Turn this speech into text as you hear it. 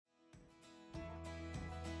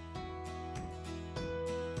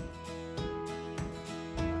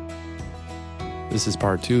This is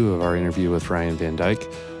part 2 of our interview with Ryan Van Dyke.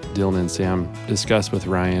 Dylan and Sam discuss with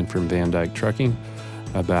Ryan from Van Dyke Trucking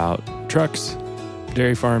about trucks,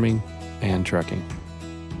 dairy farming, and trucking.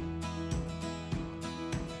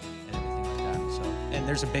 And everything like that. So, and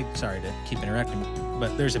there's a big, sorry to keep interrupting,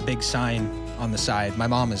 but there's a big sign on the side. My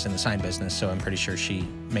mom is in the sign business, so I'm pretty sure she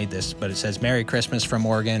made this, but it says, "Merry Christmas from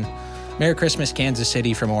Oregon. Merry Christmas, Kansas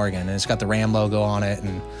City from Oregon." And it's got the Ram logo on it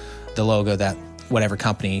and the logo that whatever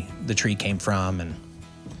company the tree came from. And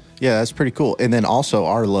yeah, that's pretty cool. And then also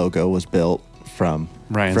our logo was built from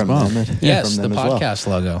Ryan's mom. Yes, from the podcast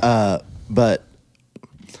logo. But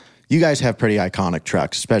you guys have pretty iconic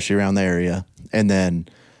trucks, especially around the area. And then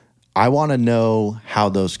I want to know how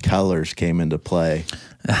those colors came into play.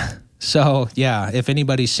 So, yeah, if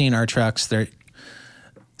anybody's seen our trucks,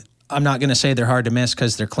 I'm not going to say they're hard to miss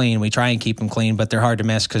because they're clean. We try and keep them clean, but they're hard to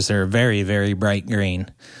miss because they're very, very bright green.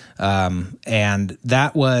 And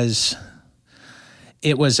that was,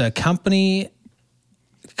 it was a company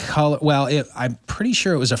color. Well, I'm pretty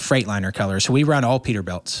sure it was a Freightliner color. So we run all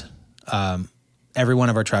Peterbilts. Every one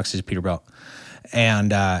of our trucks is Peterbilt.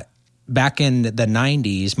 And back in the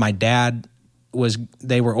 90s, my dad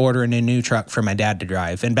they were ordering a new truck for my dad to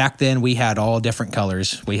drive. And back then we had all different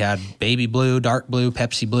colors. We had baby blue, dark blue,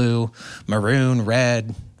 Pepsi blue, maroon,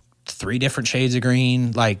 red, 3 different shades of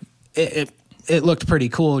green. Like it looked pretty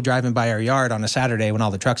cool driving by our yard on a Saturday when all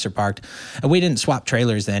the trucks are parked. And we didn't swap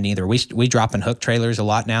trailers then either. We drop and hook trailers a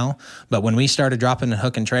lot now. But when we started dropping and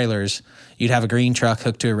hooking trailers, you'd have a green truck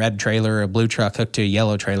hooked to a red trailer, a blue truck hooked to a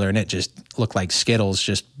yellow trailer, and it just looked like Skittles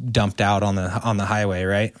just dumped out on the highway,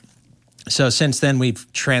 right? So since then, we've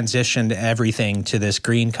transitioned everything to this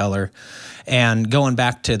green color. And going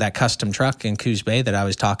back to that custom truck in Coos Bay that I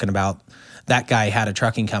was talking about, that guy had a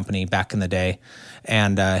trucking company back in the day.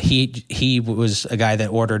 And he was a guy that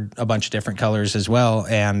ordered a bunch of different colors as well.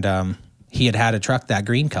 And he had a truck that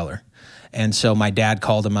green color. And so my dad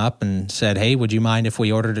called him up and said, "Hey, would you mind if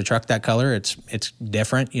we ordered a truck that color? It's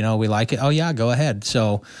different. You know, we like it." "Oh, yeah, go ahead."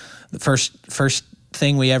 So the first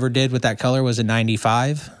thing we ever did with that color was in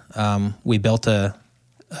 95. We built a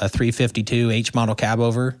 352 H model cab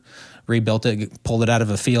over, rebuilt it, pulled it out of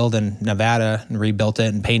a field in Nevada and rebuilt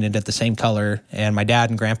it and painted it the same color. And my dad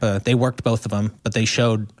and grandpa, they worked both of them, but they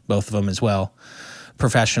showed both of them as well.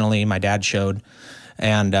 Professionally, my dad showed.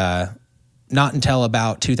 And not until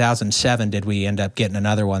about 2007 did we end up getting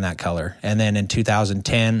another one that color. And then in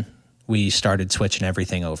 2010, we started switching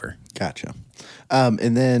everything over. Gotcha.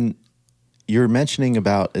 And then you're mentioning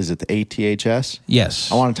about, is it the ATHS?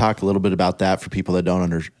 Yes. I want to talk a little bit about that for people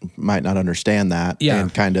that might not understand that. Yeah.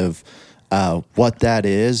 And kind of what that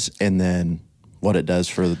is and then what it does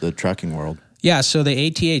for the trucking world. Yeah, so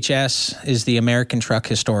the ATHS is the American Truck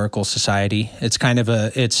Historical Society. It's kind of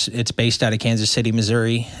it's based out of Kansas City,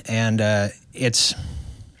 Missouri, and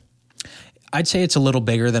I'd say it's a little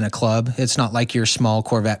bigger than a club. It's not like your small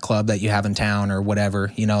Corvette club that you have in town or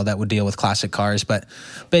whatever, that would deal with classic cars. But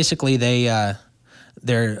basically, they're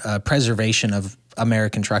a preservation of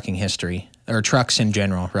American trucking history, or trucks in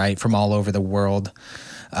general, right, from all over the world.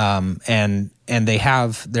 And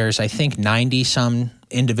there's, I think, 90-some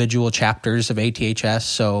individual chapters of ATHS.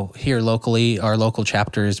 So here locally, our local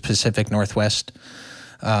chapter is Pacific Northwest.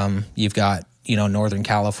 You've got Northern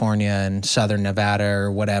California and Southern Nevada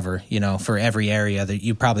or whatever, for every area that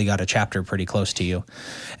you probably got a chapter pretty close to you.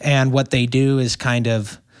 And what they do is kind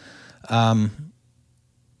of,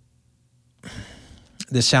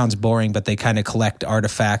 this sounds boring, but they kind of collect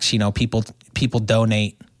artifacts. People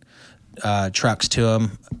donate trucks to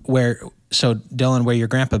them. So Dylan, where your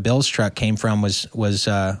grandpa Bill's truck came from was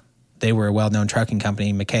they were a well-known trucking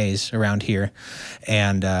company, McKay's, around here.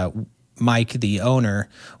 And Mike, the owner,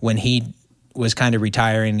 when he was kind of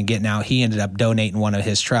retiring and getting out, he ended up donating one of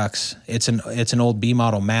his trucks. It's an old B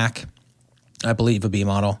model Mack, I believe a B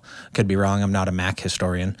model. Could be wrong. I'm not a Mack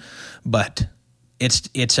historian, but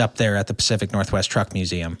it's up there at the Pacific Northwest Truck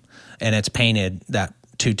Museum, and it's painted that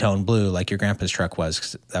two-tone blue like your grandpa's truck was,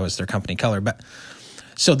 'cause that was their company color. But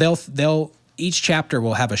so they'll each chapter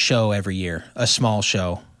will have a show every year, a small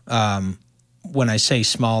show. When I say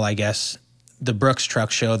small, I guess the Brooks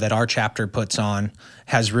Truck Show that our chapter puts on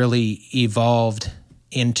has really evolved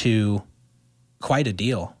into quite a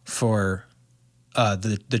deal for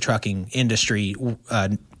the trucking industry.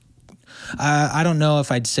 I don't know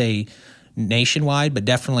if I'd say nationwide, but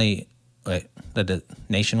definitely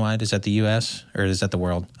nationwide. Is that the U.S. or is that the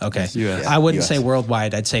world? Okay, US. I wouldn't US. say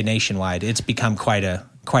worldwide. I'd say nationwide. It's become quite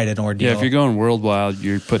an ordeal. Yeah, if you're going worldwide,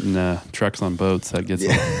 you're putting trucks on boats. That gets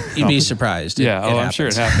You'd be surprised. Yeah, I'm sure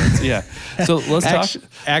it happens. Yeah. So let's talk.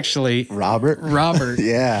 Actually, Robert?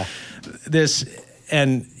 Yeah.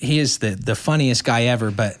 and he is the funniest guy ever.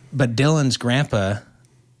 But Dylan's grandpa,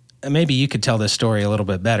 maybe you could tell this story a little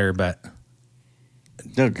bit better, but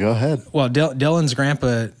No, go ahead. well, Dylan's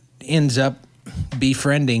grandpa ends up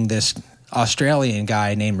befriending this Australian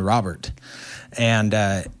guy named Robert, and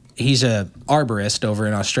he's a arborist over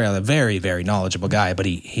in Australia. Very, very knowledgeable guy, but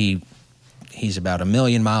he's about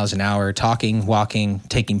 1,000,000 miles an hour, talking, walking,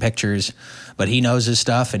 taking pictures, but he knows his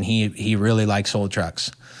stuff, and he really likes old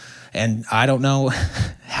trucks. And I don't know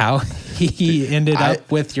how he ended up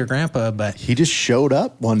with your grandpa, but He just showed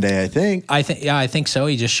up one day, I think. I think so.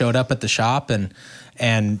 He just showed up at the shop,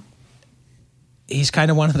 and he's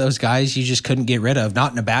kind of one of those guys you just couldn't get rid of,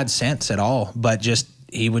 not in a bad sense at all, but just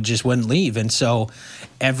he wouldn't leave. And so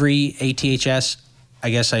every ATHS, I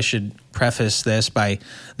guess I should preface this by,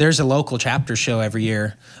 there's a local chapter show every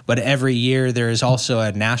year, but every year there is also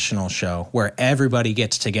a national show where everybody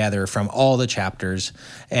gets together from all the chapters.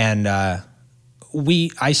 And I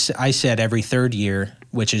said every third year,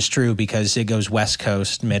 which is true because it goes West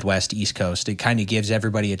Coast, Midwest, East Coast. It kind of gives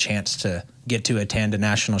everybody a chance to get to attend a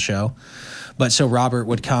national show. But so Robert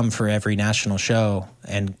would come for every national show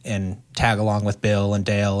and tag along with Bill and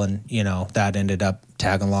Dale, and that ended up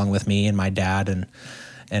tagging along with me and my dad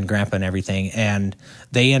and Grandpa and everything. And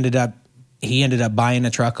he ended up buying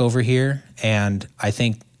a truck over here, and I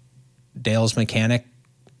think Dale's mechanic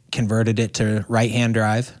converted it to right-hand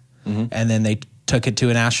drive, and then they took it to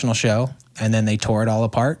a national show, and then they tore it all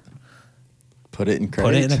apart, Put it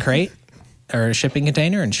in a crate or a shipping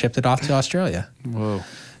container, and shipped it off to Australia. Whoa.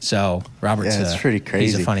 So Robert's it's pretty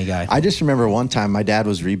crazy. He's a funny guy. I just remember one time my dad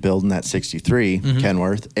was rebuilding that 63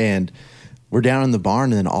 Kenworth, and we're down in the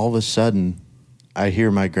barn, and then all of a sudden I hear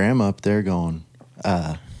my grandma up there going,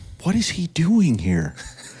 what is he doing here?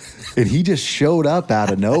 And he just showed up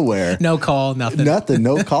out of nowhere. No call, nothing.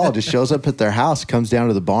 No call. Just shows up at their house, comes down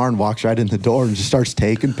to the barn, walks right in the door, and just starts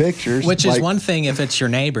taking pictures. Which is one thing if it's your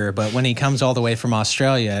neighbor, but when he comes all the way from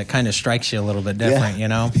Australia, it kind of strikes you a little bit different,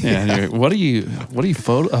 Yeah, and what are you a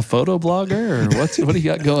photo blogger, or what do you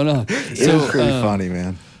got going on? It was pretty funny,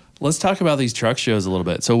 man. Let's talk about these truck shows a little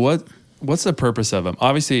bit. So what's the purpose of them?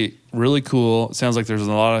 Obviously, really cool. It sounds like there's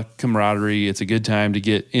a lot of camaraderie. It's a good time to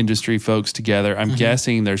get industry folks together. I'm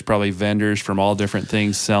guessing there's probably vendors from all different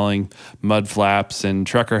things selling mud flaps and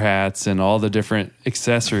trucker hats and all the different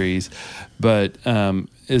accessories. But you're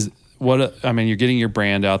getting your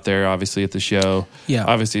brand out there, obviously, at the show. Yeah.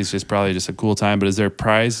 Obviously, it's just probably just a cool time. But is there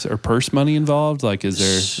prize or purse money involved? Like, is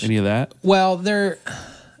there any of that? Well,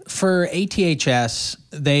 for ATHS,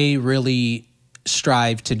 they really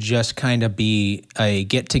strive to just kind of be a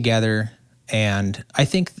get together, and I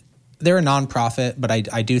think they're a nonprofit, but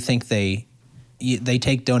I do think they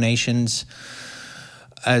take donations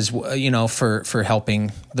as for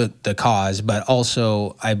helping the cause, but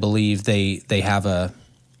also I believe they have a,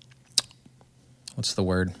 what's the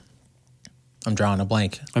word? I'm drawing a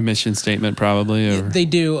blank. A mission statement, probably. Or? They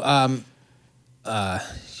do. You'll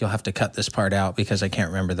have to cut this part out because I can't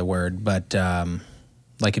remember the word, but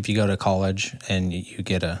like if you go to college and you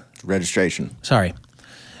get a registration. Sorry.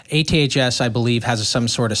 ATHS, I believe, has some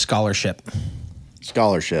sort of scholarship.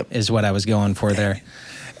 Scholarship is what I was going for there.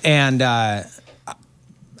 And I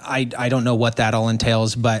don't know what that all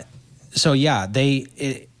entails, but so yeah,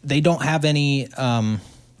 they don't have any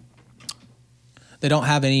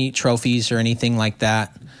trophies or anything like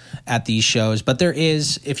that at these shows, but there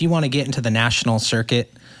is, if you want to get into the national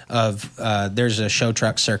circuit of there's a show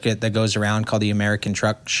truck circuit that goes around called the American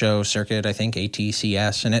Truck Show Circuit, I think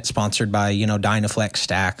ATCS, and it's sponsored by Dynaflex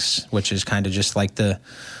Stacks, which is kind of just like the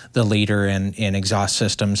leader in exhaust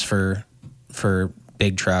systems for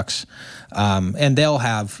big trucks, and they'll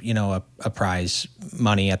have a prize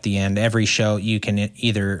money at the end. Every show you can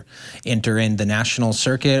either enter in the national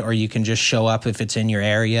circuit, or you can just show up if it's in your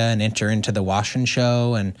area and enter into the wash and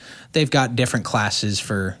show, and they've got different classes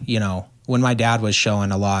for When my dad was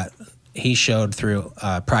showing a lot, he showed through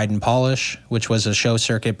Pride and Polish, which was a show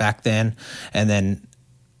circuit back then, and then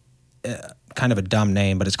kind of a dumb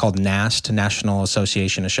name, but it's called NAST, National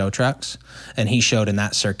Association of Show Trucks, and he showed in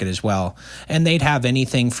that circuit as well. And they'd have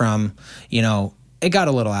anything from, it got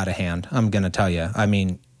a little out of hand, I'm going to tell you. I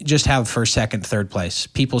mean, just have first, second, third place.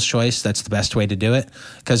 People's choice, that's the best way to do it,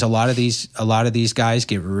 because a lot of these guys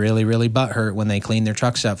get really, really butthurt when they clean their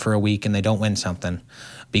trucks up for a week and they don't win something.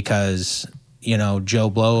 Because, Joe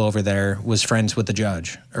Blow over there was friends with the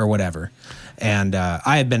judge or whatever. And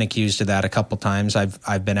I have been accused of that a couple times.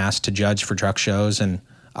 I've been asked to judge for truck shows, and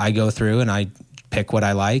I go through and I pick what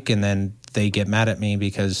I like, and then they get mad at me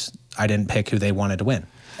because I didn't pick who they wanted to win.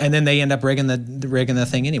 And then they end up rigging the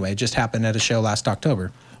thing anyway. It just happened at a show last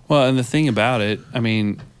October. Well, and the thing about it, I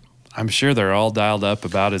mean, I'm sure they're all dialed up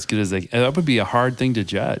about as good as they. That would be a hard thing to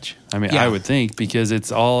judge. I mean, Yeah. I would think, because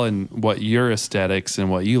it's all in what your aesthetics and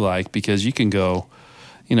what you like. Because you can go,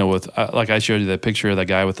 with like I showed you that picture of that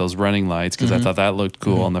guy with those running lights, because I thought that looked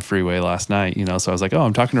cool on the freeway last night. So I was like, oh,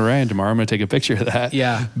 I'm talking to Ryan tomorrow. I'm going to take a picture of that.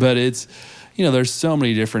 Yeah. But it's, there's so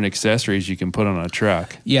many different accessories you can put on a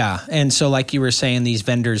truck. Yeah. And so like you were saying, these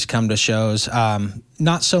vendors come to shows,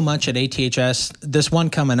 not so much at ATHS. This one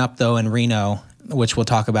coming up though in Reno, which we'll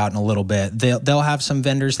talk about in a little bit, they'll have some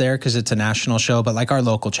vendors there because it's a national show, but like our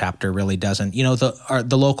local chapter really doesn't.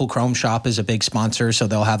 The local Chrome shop is a big sponsor, so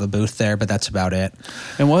they'll have a booth there, but that's about it.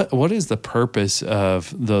 And what is the purpose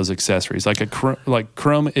of those accessories? Like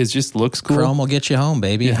Chrome is just looks cool. Chrome will get you home,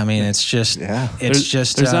 baby. Yeah. I mean, it's just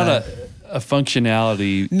there's not a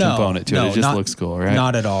functionality component to it. It just looks cool, right?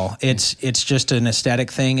 Not at all. It's just an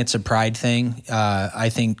aesthetic thing. It's a pride thing. I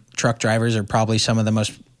think truck drivers are probably some of the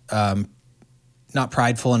most not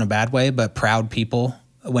prideful in a bad way, but proud people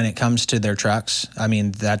when it comes to their trucks. I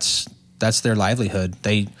mean, that's their livelihood.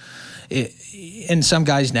 And some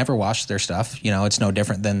guys never wash their stuff. It's no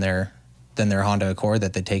different than their Honda Accord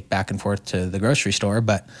that they take back and forth to the grocery store.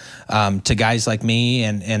 But to guys like me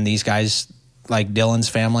and these guys like Dylan's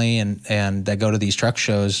family and that go to these truck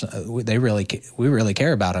shows, we really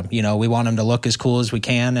care about them. We want them to look as cool as we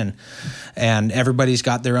can, and everybody's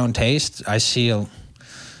got their own taste. I see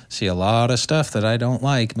a lot of stuff that I don't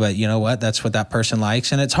like, but you know what? That's what that person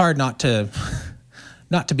likes. And it's hard not to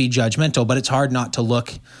be judgmental, but it's hard not to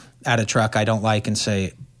look at a truck I don't like and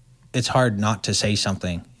say, it's hard not to say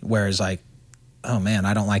something. Whereas like, oh man,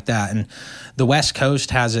 I don't like that. And the West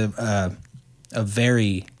Coast has a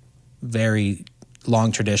very, very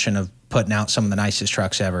long tradition of putting out some of the nicest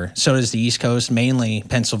trucks ever. So does the East Coast, mainly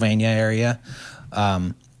Pennsylvania area.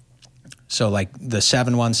 So like the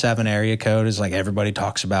 717 area code is like everybody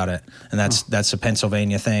talks about it, and that's a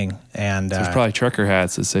Pennsylvania thing. And there's probably trucker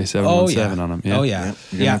hats that say 717 on them. Yeah. Oh yeah,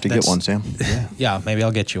 you're gonna have to get one, Sam. Yeah, maybe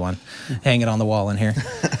I'll get you one. Hang it on the wall in here.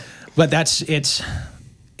 But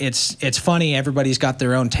it's funny. Everybody's got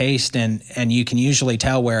their own taste, and you can usually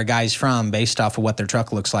tell where a guy's from based off of what their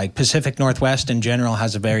truck looks like. Pacific Northwest in general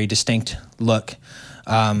has a very distinct look.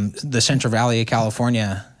 The Central Valley of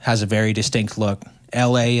California has a very distinct look.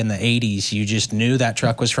 LA in the 80s, you just knew that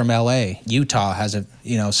truck was from LA. Utah has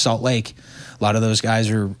Salt Lake. A lot of those guys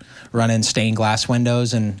are running stained glass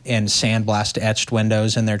windows and sandblast etched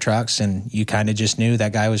windows in their trucks, and you kind of just knew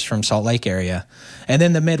that guy was from Salt Lake area. And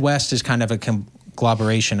then the Midwest is kind of a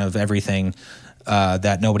conglomeration of everything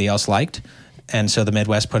that nobody else liked. And so the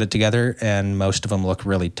Midwest put it together, and most of them look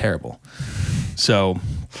really terrible. So,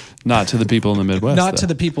 not to the people in the Midwest. Not to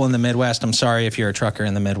the people in the Midwest. I'm sorry if you're a trucker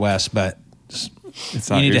in the Midwest, but you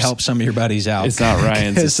need to help some of your buddies out. It's not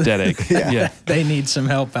Ryan's aesthetic. Yeah. They need some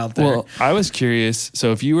help out there. Well, I was curious.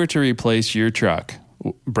 So if you were to replace your truck,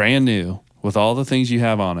 brand new, with all the things you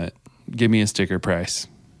have on it, give me a sticker price.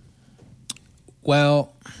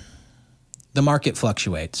 Well, the market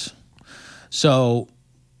fluctuates. So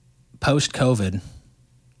post-COVID,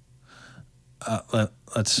 let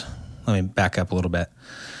me back up a little bit.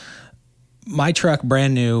 My truck,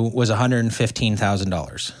 brand new, was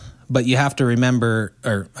 $115,000. But you have to remember,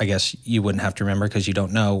 or I guess you wouldn't have to remember because you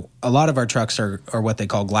don't know, a lot of our trucks are what they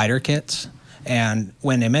call glider kits. And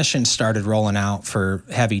when emissions started rolling out for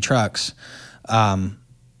heavy trucks, man,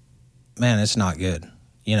 it's not good.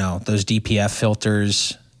 Those DPF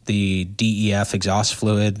filters, the DEF exhaust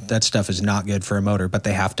fluid, that stuff is not good for a motor, but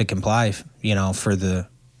they have to comply, for the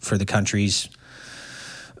country's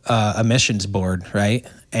emissions board, right?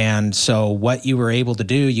 And so what you were able to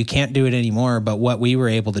do, you can't do it anymore, but what we were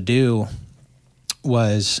able to do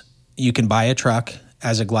was you can buy a truck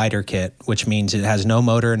as a glider kit, which means it has no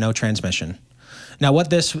motor and no transmission. Now, what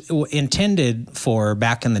this intended for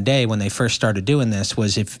back in the day when they first started doing this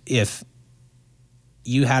was if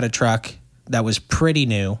you had a truck that was pretty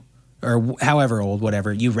new, or however old,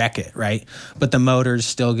 whatever, you wreck it, right? But the motor's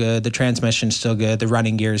still good, the transmission's still good, the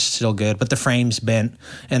running gear's still good, but the frame's bent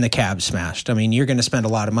and the cab's smashed. I mean, you're going to spend a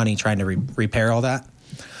lot of money trying to repair all that.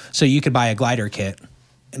 So you could buy a glider kit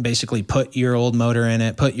and basically put your old motor in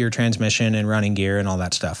it, put your transmission and running gear and all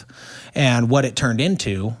that stuff. And what it turned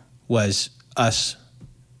into was us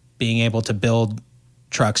being able to build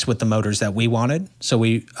trucks with the motors that we wanted. So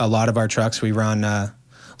a lot of our trucks, we run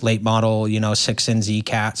late model, 6NZ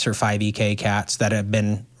cats or 5EK cats that have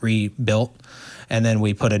been rebuilt. And then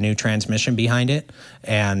we put a new transmission behind it,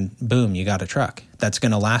 and boom, you got a truck that's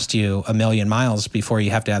going to last you 1 million miles before you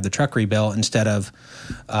have to have the truck rebuilt, instead of,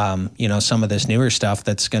 some of this newer stuff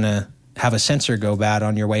that's going to have a sensor go bad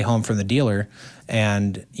on your way home from the dealer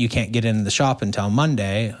and you can't get into the shop until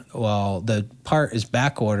Monday. Well, the part is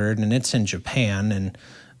back ordered and it's in Japan, and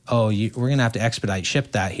we're going to have to expedite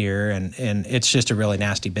ship that here. And it's just a really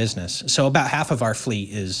nasty business. So about half of our fleet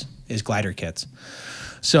is glider kits.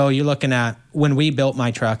 So you're looking at, when we built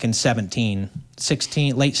my truck in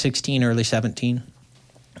late 16, early 17,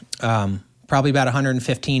 probably about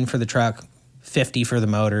 115 for the truck, 50 for the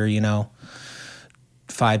motor,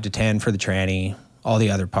 5 to 10 for the tranny, all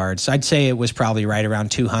the other parts. I'd say it was probably right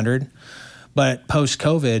around 200. But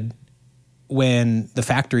post-COVID, when the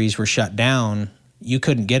factories were shut down, you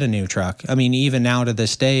couldn't get a new truck. I mean, even now to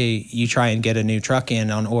this day, you try and get a new truck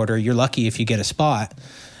in on order. You're lucky if you get a spot.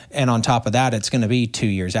 And on top of that, it's going to be 2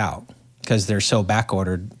 years out because they're so back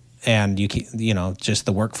ordered, and just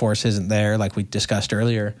the workforce isn't there like we discussed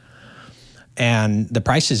earlier. And the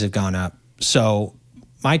prices have gone up. So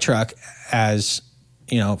my truck, as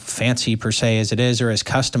fancy per se as it is, or as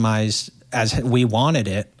customized as we wanted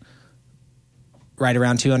it, right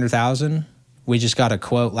around 200,000. We just got a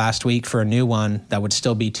quote last week for a new one that would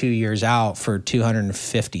still be 2 years out for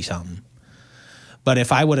 250 something. But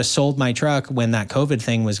if I would have sold my truck when that COVID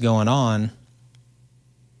thing was going on,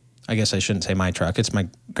 I guess I shouldn't say my truck. It's my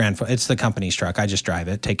it's the company's truck. I just drive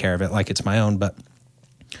it, take care of it like it's my own. But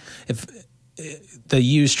if the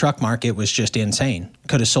used truck market was just insane,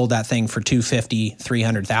 could have sold that thing for 250,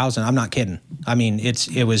 300,000. I'm not kidding. I mean,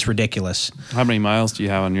 it was ridiculous. How many miles do you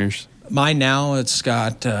have on yours? Mine now, it's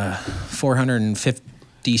got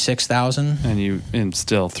 456,000. And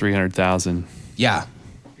still 300,000. Yeah.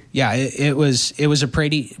 Yeah, it was a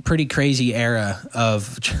pretty crazy era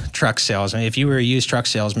of truck sales. I mean, if you were a used truck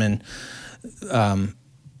salesman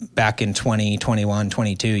back in 2021,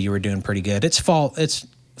 22, you were doing pretty good. It's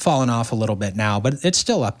fallen off a little bit now, but it's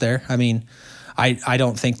still up there. I mean, I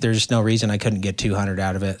don't think there's no reason I couldn't get 200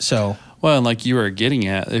 out of it. So, well, and like you were getting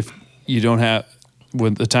at, if you don't have,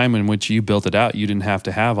 with the time in which you built it out, you didn't have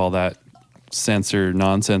to have all that sensor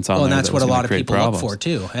nonsense on there. And that's that what a lot of create people problems. look for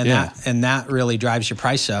too. And that really drives your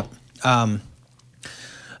price up.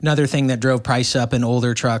 Another thing that drove price up in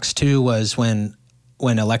older trucks too was when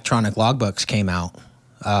electronic logbooks came out.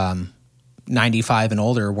 95 and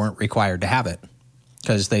older weren't required to have it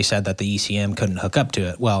because they said that the ECM couldn't hook up to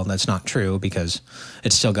it. Well, that's not true because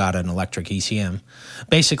it's still got an electric ECM.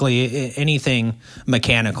 Basically, anything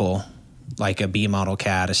mechanical like a B model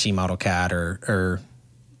CAT, a C model CAT, or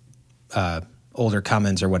older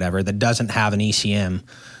Cummins or whatever that doesn't have an ECM,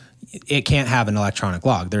 it can't have an electronic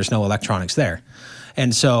log. There's no electronics there.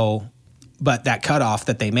 And so, but that cutoff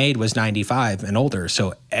that they made was 95 and older.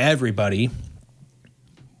 So everybody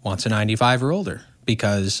wants a 95 or older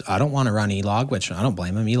because I don't want to run E-log, which I don't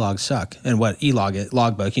blame them. E-logs suck. And what E-log,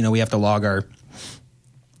 logbook, we have to log our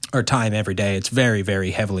time every day. It's very,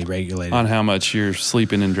 very heavily regulated. On how much you're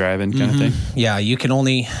sleeping and driving kind of thing? Yeah, you get a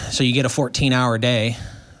 14-hour day.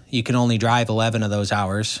 You can only drive 11 of those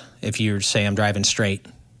hours. If you say I'm driving straight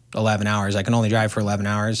 11 hours, I can only drive for 11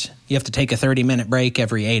 hours. You have to take a 30-minute break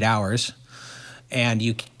every 8 hours. And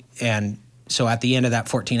so at the end of that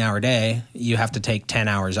 14-hour day, you have to take 10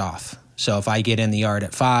 hours off. So if I get in the yard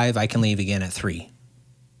at 5, I can leave again at 3.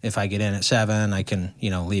 If I get in at 7, I can,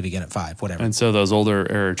 leave again at 5, whatever. And so those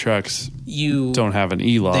older era trucks don't have an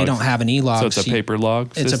E-log. They don't have an E-log. So it's a paper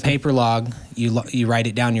log system? It's a paper log. You write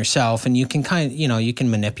it down yourself, and you can you can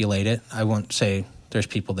manipulate it. I won't say there's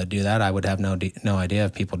people that do that. I would have no idea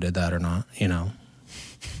if people did that or not, It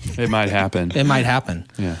might happen. It might happen.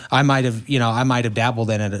 Yeah. I might have dabbled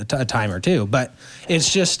in it a time or two, but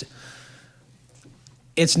it's just,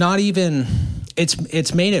 it's not even,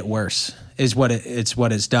 it's made it worse. Is what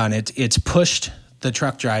it's done. It's pushed the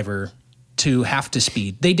truck driver to have to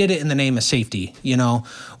speed. They did it in the name of safety.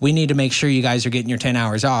 We need to make sure you guys are getting your 10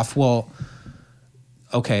 hours off. Well,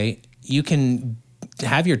 okay, you can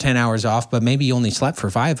have your 10 hours off, but maybe you only slept for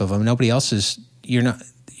 5 of them. Nobody else is. You're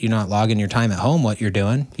not logging your time at home. What you're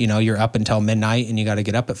doing. You're up until midnight and you got to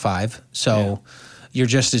get up at 5. So you're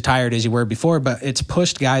just as tired as you were before. But it's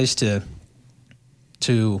pushed guys to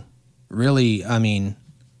really. I mean,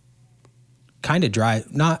 kind of drive,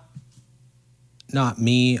 not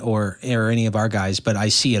me or any of our guys, but I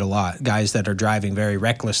see it a lot. Guys that are driving very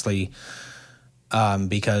recklessly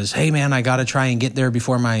because, hey man, I got to try and get there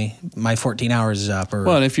before my 14 hours is up.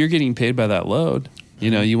 Well, and if you're getting paid by that load,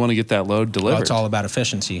 you want to get that load delivered. Well, it's all about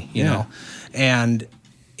efficiency, you know, and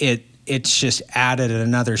it's just added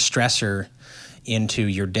another stressor into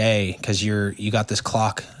your day because you got this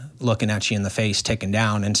clock looking at you in the face, ticking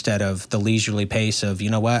down instead of the leisurely pace of,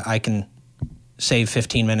 I can save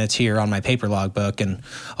 15 minutes here on my paper logbook, and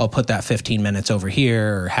I'll put that 15 minutes over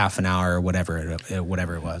here, or half an hour, or whatever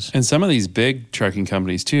it was. And some of these big trucking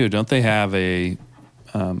companies too, don't they have a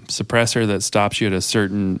suppressor that stops you at a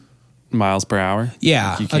certain miles per hour?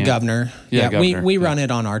 Yeah, like a governor. Yeah, governor. We run it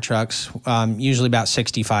on our trucks, usually about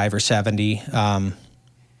 65 or 70.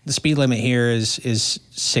 The speed limit here is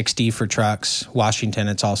 60 for trucks. Washington,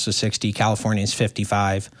 it's also 60. California is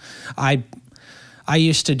 55. I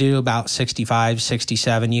used to do about 65,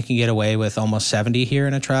 67. You can get away with almost 70 here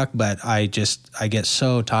in a truck, but I get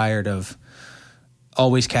so tired of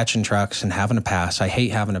always catching trucks and having to pass. I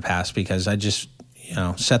hate having to pass because I just,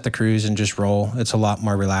 set the cruise and just roll. It's a lot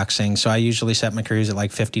more relaxing. So I usually set my cruise at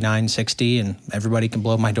like 59, 60, and everybody can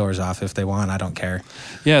blow my doors off if they want. I don't care.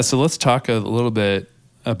 Yeah, so let's talk a little bit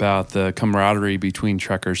about the camaraderie between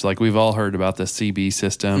truckers. Like, we've all heard about the CB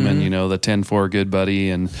system, and the 10-4 good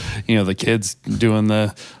buddy, and the kids doing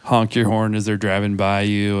the honk your horn as they're driving by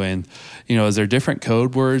you, and is there different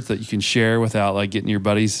code words that you can share without like getting your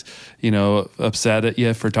buddies upset at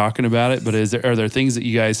you for talking about it? But are there things that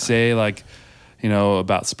you guys say, like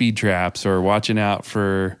about speed traps, or watching out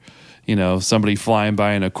for somebody flying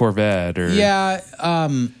by in a Corvette? Or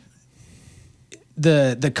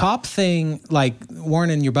The cop thing, like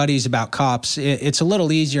warning your buddies about cops, it's a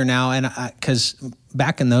little easier now, and because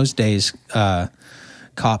back in those days,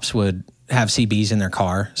 cops would have CBs in their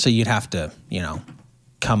car, so you'd have to,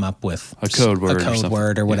 come up with a code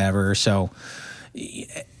word or whatever. Yeah. So,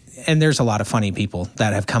 and there's a lot of funny people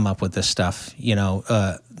that have come up with this stuff.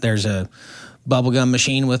 There's a bubblegum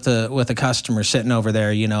machine with a customer sitting over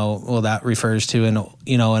there, well, that refers to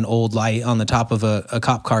an old light on the top of a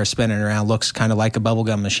cop car spinning around, looks kind of like a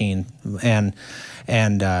bubblegum machine. But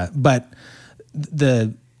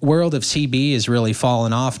the world of CB is really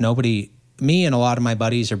fallen off. Me and a lot of my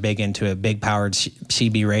buddies are big into it, big powered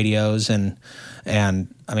CB radios. And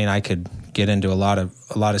I mean, I could get into a lot of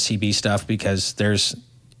CB stuff, because there's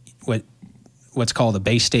what's called a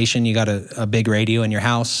base station. You got a big radio in your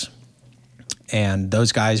house, and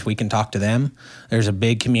those guys, we can talk to them. There's a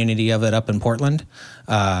big community of it up in Portland.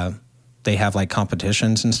 They have like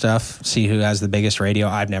competitions and stuff, see who has the biggest radio.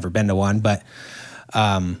 I've never been to one, but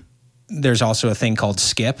there's also a thing called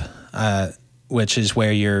skip, which is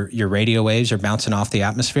where your radio waves are bouncing off the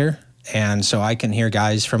atmosphere. And so I can hear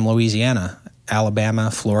guys from Louisiana,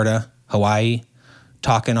 Alabama, Florida, Hawaii,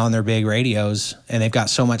 talking on their big radios, and they've got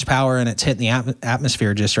so much power, and it's hitting the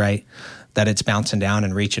atmosphere just right that it's bouncing down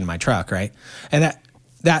and reaching my truck, right? And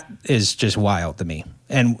that is just wild to me.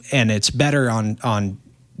 And it's better on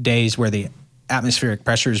days where the atmospheric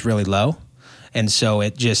pressure is really low, and so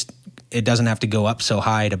it doesn't have to go up so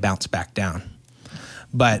high to bounce back down.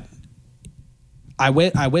 But I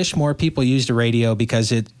wish more people used a radio,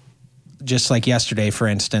 because it, just like yesterday, for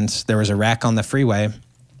instance, there was a wreck on the freeway.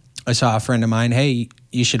 I saw a friend of mine, hey,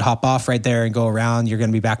 you should hop off right there and go around. You're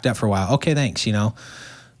going to be backed up for a while. Okay, thanks.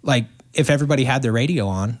 Like, if everybody had their radio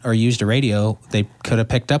on or used a radio, they could have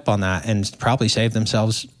picked up on that and probably saved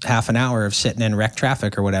themselves half an hour of sitting in wrecked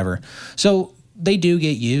traffic or whatever. So they do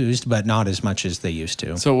get used, but not as much as they used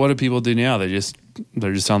to. So what do people do now? They're just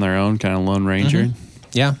on their own, kind of Lone Ranger? Mm-hmm.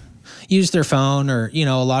 Yeah. Use their phone, or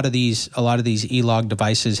a lot of these e-log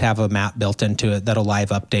devices have a map built into it that'll live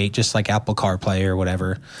update, just like Apple CarPlay or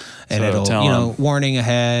whatever, and so it'll warning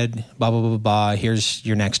ahead, blah blah blah blah. Here's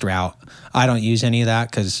your next route. I don't use any of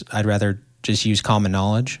that because I'd rather just use common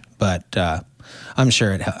knowledge, but I'm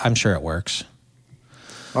sure it works.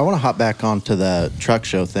 I want to hop back onto the truck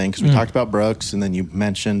show thing, because we talked about Brooks, and then you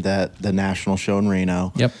mentioned that the national show in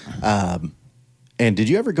Reno. Yep. And did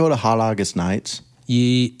you ever go to Hot August Nights?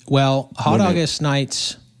 Hot August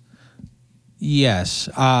Nights, yes.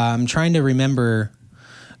 I'm trying to remember,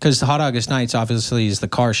 because the Hot August Nights obviously is the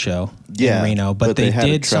car show in Reno, but they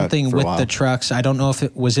did something with the trucks. I don't know if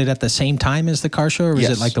it was at the same time as the car show, or was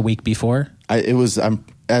it like the week before? It was,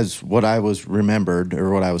 as what I was remembered,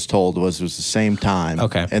 or what I was told, it was the same time.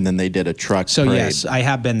 Okay. And then they did a truck parade. So yes, I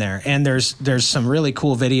have been there. And there's some really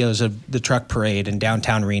cool videos of the truck parade in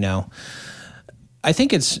downtown Reno. I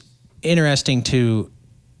think it's interesting to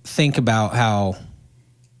think about how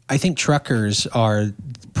I think truckers are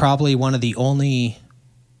probably one of the only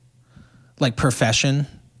profession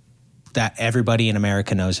that everybody in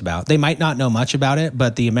America knows about. They might not know much about it,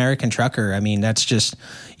 but the American trucker, I mean, that's just,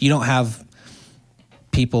 you don't have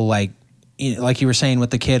people like you were saying with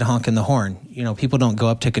the kid honking the horn. People don't go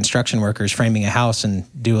up to construction workers framing a house and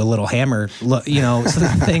do a little hammer,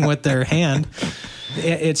 thing with their hand.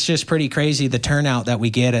 It's just pretty crazy, the turnout that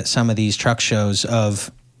we get at some of these truck shows of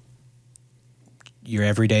your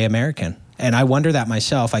everyday American. And I wonder that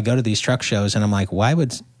myself. I go to these truck shows and I'm like, why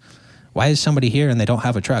would why is somebody here and they don't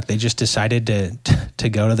have a truck? They just decided to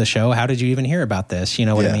go to the show. How did you even hear about this? You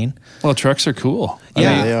know what I mean? Well, trucks are cool.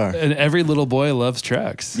 Yeah, they are. And every little boy loves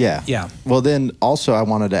trucks. Yeah. Yeah. Well, then also I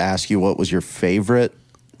wanted to ask you, what was your favorite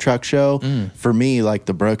truck show? For me, like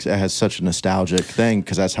the Brooks, it has such a nostalgic thing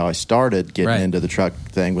because that's how I started getting into the truck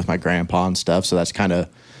thing with my grandpa and stuff. So that's kind of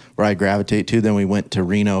where I gravitate to. Then we went to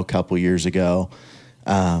Reno a couple years ago.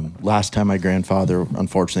 Last time my grandfather,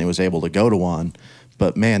 unfortunately, was able to go to one.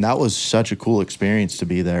 But, man, that was such a cool experience to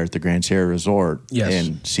be there at the Grand Sierra Resort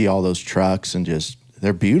and see all those trucks and just –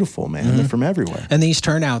 they're beautiful, man. They're from everywhere. And these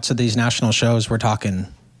turnouts at these national shows, we're talking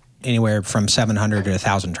anywhere from 700 to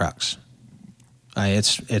 1,000 trucks.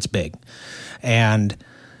 It's big. And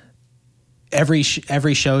every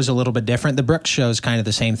show is a little bit different. The Brooks show is kind of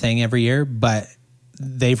the same thing every year, but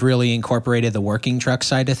they've really incorporated the working truck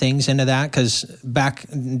side of things into that because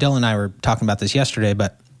Dylan and I were talking about this yesterday,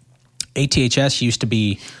 but ATHS used to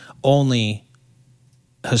be only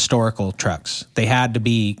historical trucks. They had to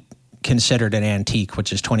be considered an antique,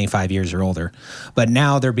 which is 25 years or older. But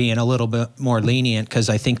now they're being a little bit more lenient because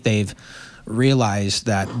I think they've realized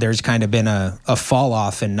that there's kind of been a fall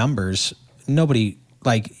off in numbers. Nobody,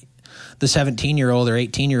 like the 17-year-old or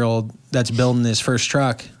 18-year-old that's building his first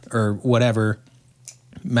truck or whatever,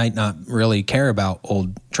 might not really care about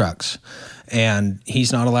old trucks. And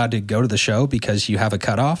he's not allowed to go to the show because you have a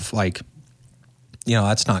cutoff. Like, you know,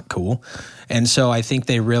 that's not cool. And so I think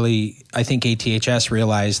ATHS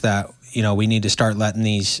realized that, you know, we need to start letting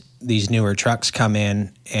these newer trucks come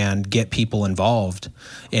in and get people involved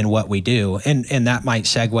in what we do. And that might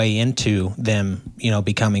segue into them, you know,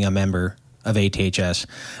 becoming a member of ATHS.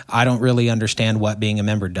 I don't really understand what being a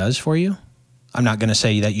member does for you. I'm not going to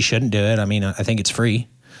say that you shouldn't do it. I mean, I think it's free.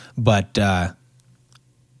 But,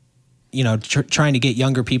 you know, trying to get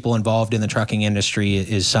younger people involved in the trucking industry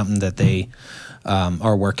is something that they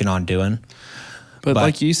are working on doing. But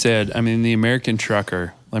like you said, I mean, the American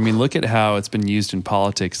trucker, I mean, look at how it's been used in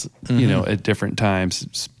politics, you know, at different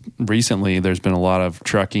times. Recently, there's been a lot of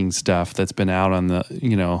trucking stuff that's been out on the,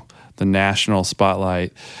 you know, the national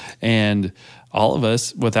spotlight. And all of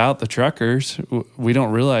us, without the truckers, we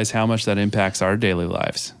don't realize how much that impacts our daily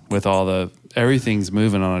lives with everything's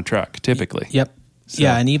moving on a truck, typically. Yep. So.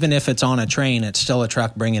 Yeah, and even if it's on a train, it's still a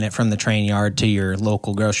truck bringing it from the train yard to your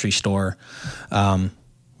local grocery store.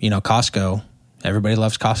 You know, Costco, everybody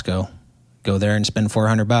loves Costco. Go there and spend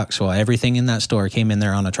 $400. Well, everything in that store came in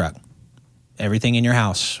there on a truck. Everything in your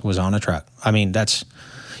house was on a truck. I mean,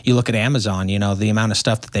 you look at Amazon, you know, the amount of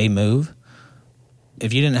stuff that they move.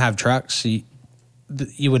 If you didn't have trucks,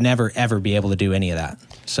 you would never, ever be able to do any of that.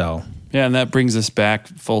 So... Yeah, and that brings us back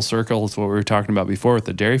full circle to what we were talking about before with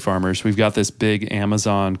the dairy farmers. We've got this big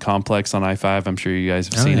Amazon complex on I-5. I'm sure you guys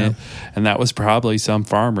have seen it. And that was probably some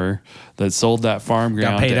farmer that sold that farm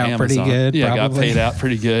ground to Amazon. Got paid out pretty good, yeah, probably. got paid out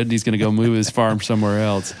pretty good. He's going to go move his farm somewhere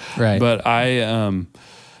else. Right. But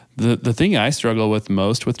the thing I struggle with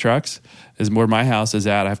most with trucks is where my house is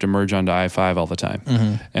at, I have to merge onto I-5 all the time.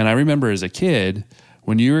 Mm-hmm. And I remember as a kid,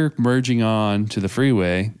 when you were merging on to the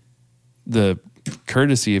freeway, the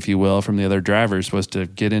courtesy, if you will, from the other drivers was to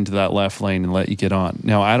get into that left lane and let you get on.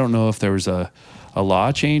 Now, I don't know if there was a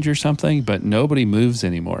law change or something, but nobody moves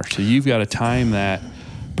anymore. So you've got to time that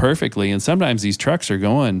perfectly. And sometimes these trucks are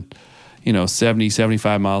going, you know, 70,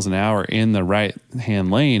 75 miles an hour in the right-hand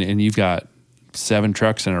lane, and you've got 7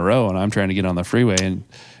 trucks in a row, and I'm trying to get on the freeway, and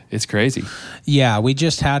it's crazy. Yeah, we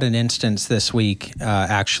just had an instance this week,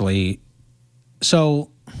 actually. So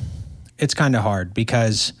it's kind of hard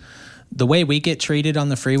because the way we get treated on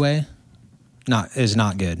the freeway is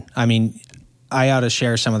not good. I mean, I ought to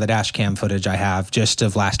share some of the dash cam footage I have just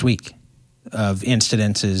of last week of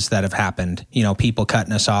incidences that have happened. You know, people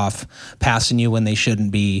cutting us off, passing you when they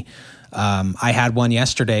shouldn't be. I had one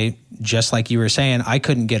yesterday, just like you were saying. I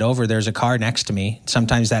couldn't get over. There's a car next to me.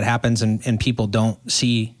 Sometimes that happens and people don't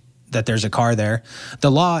see that there's a car there.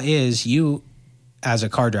 The law is you as a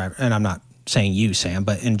car driver, and I'm not saying you, Sam,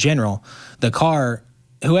 but in general, the car...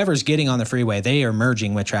 Whoever's getting on the freeway, they are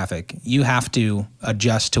merging with traffic. You have to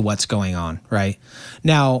adjust to what's going on, right?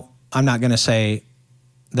 Now, I'm not going to say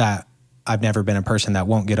that I've never been a person that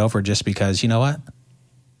won't get over just because, you know what?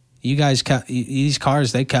 You guys these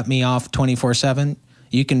cars, they cut me off 24/7.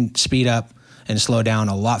 You can speed up and slow down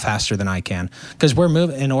a lot faster than I can. Because we're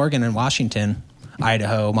moving in Oregon and Washington,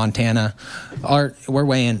 Idaho, Montana, we're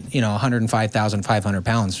weighing, you know, 105,500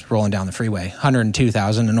 pounds rolling down the freeway,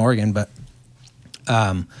 102,000 in Oregon, but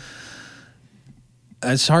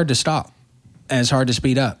it's hard to stop and it's hard to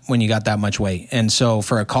speed up when you got that much weight. And so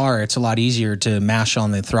for a car, it's a lot easier to mash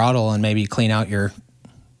on the throttle and maybe clean out your,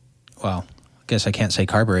 well, I guess I can't say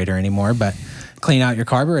carburetor anymore, but clean out your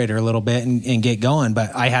carburetor a little bit and get going.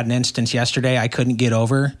 But I had an instance yesterday I couldn't get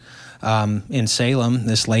over in Salem.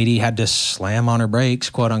 This lady had to slam on her brakes,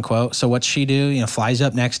 quote unquote. So what's she do? Flies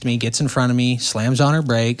up next to me, gets in front of me, slams on her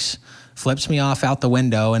brakes, flips me off out the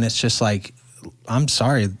window. And it's just like, I'm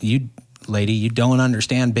sorry, you lady, you don't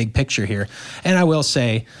understand big picture here. And I will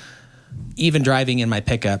say, even driving in my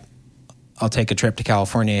pickup, I'll take a trip to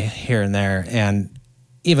California here and there. And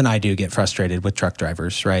even I do get frustrated with truck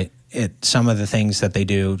drivers, right? Some of the things that they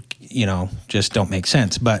do, just don't make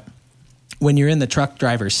sense. But when you're in the truck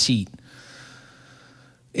driver's seat,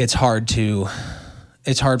 it's hard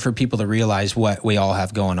for people to realize what we all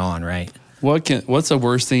have going on, right? What's the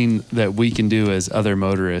worst thing that we can do as other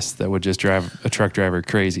motorists that would just drive a truck driver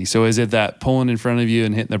crazy? So is it that pulling in front of you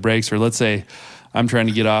and hitting the brakes, or let's say I'm trying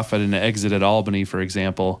to get off at an exit at Albany, for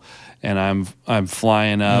example, and I'm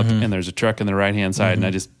flying up and there's a truck on the right-hand side and I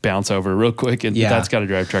just bounce over real quick, and that's got to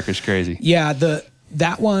drive truckers crazy. Yeah,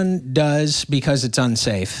 that one does, because it's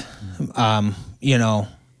unsafe. I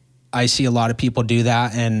see a lot of people do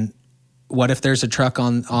that, and what if there's a truck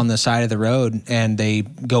on the side of the road and they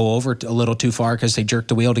go over a little too far because they jerk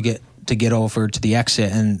the wheel to get over to the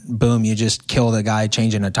exit, and boom, you just kill the guy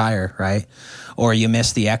changing a tire, right? Or you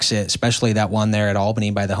miss the exit, especially that one there at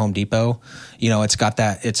Albany by the Home Depot.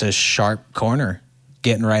 It's a sharp corner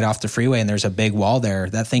getting right off the freeway, and there's a big wall there.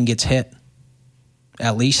 That thing gets hit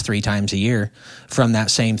at least 3 times a year from that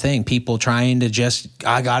same thing. People trying to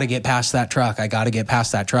I got to get past that truck. I got to get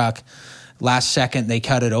past that truck. Last second, they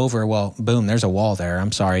cut it over. Well, boom, there's a wall there.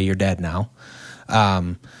 I'm sorry, you're dead now.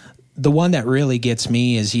 The one that really gets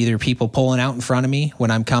me is either people pulling out in front of me when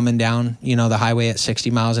I'm coming down, the highway at 60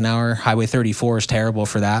 miles an hour. Highway 34 is terrible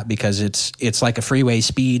for that because it's like a freeway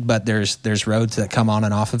speed, but there's roads that come on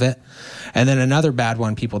and off of it. And then another bad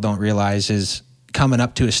one people don't realize is coming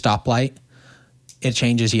up to a stoplight. It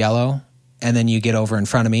changes yellow, and then you get over in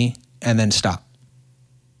front of me and then stop.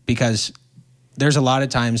 Because there's a lot of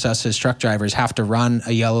times us as truck drivers have to run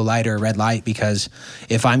a yellow light or a red light, because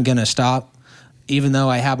if I'm going to stop, even though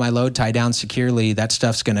I have my load tied down securely, that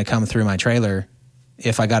stuff's going to come through my trailer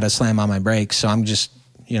if I got to slam on my brakes. So I'm just,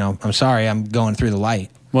 I'm sorry, I'm going through the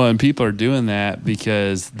light. Well, and people are doing that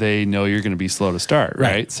because they know you're going to be slow to start,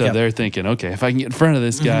 right? So they're thinking, okay, if I can get in front of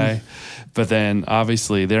this guy, but then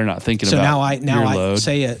obviously they're not thinking about your load.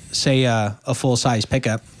 Say a full size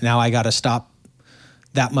pickup. Now I got to stop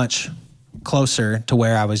that much closer to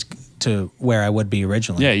where I would be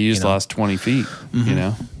originally. Yeah, you just lost 20 feet.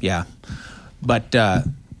 Yeah, but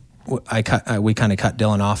we kind of cut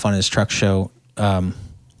Dylan off on his truck show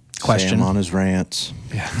question. Sam on his rants.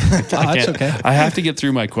 Yeah, that's okay. I have to get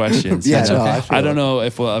through my questions. Yeah, that's okay. I don't know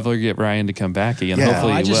if we'll ever get Ryan to come back again. Yeah.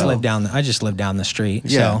 Hopefully, I just live down the street.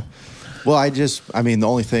 Yeah. So. Well, the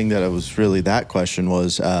only thing that was really that question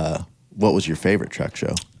was, what was your favorite truck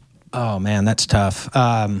show? Oh man, that's tough.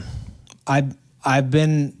 I've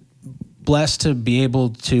been blessed to be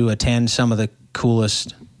able to attend some of the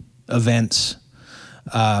coolest events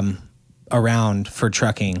around for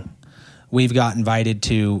trucking. We've got invited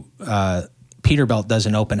to Peterbilt does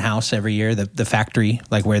an open house every year. The factory,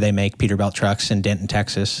 like where they make Peterbilt trucks in Denton,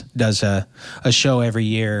 Texas, does a show every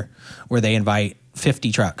year where they invite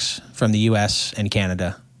 50 trucks from the U.S. and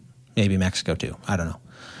Canada, maybe Mexico too. I don't know.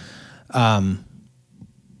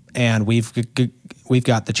 And we've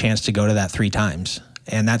got the chance to go to that 3 times,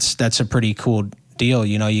 and that's a pretty cool deal.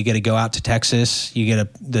 You get to go out to Texas.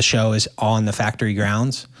 The show is on the factory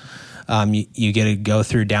grounds. You get to go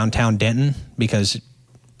through downtown Denton, because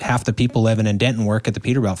half the people living in Denton work at the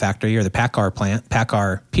Peterbilt factory or the PACCAR plant.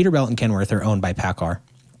 Peterbilt and Kenworth are owned by PACCAR,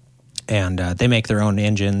 and they make their own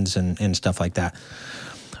engines and stuff like that.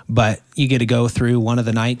 But you get to go through one of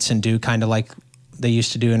the nights and do kind of like they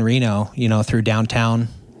used to do in Reno, through downtown.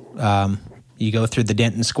 You go through the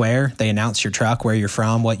Denton Square. They announce your truck, where you're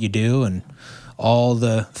from, what you do, and all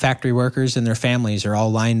the factory workers and their families are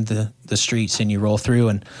all lined the streets, and you roll through,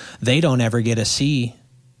 and they don't ever get to see.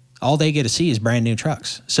 All they get to see is brand new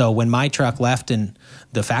trucks. So when my truck left in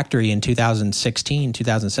the factory in 2016,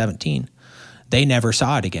 2017, they never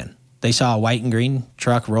saw it again. They saw a white and green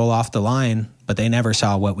truck roll off the line, but they never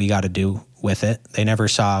saw what we got to do with it. They never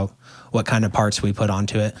saw what kind of parts we put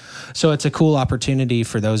onto it. So it's a cool opportunity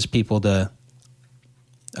for those people to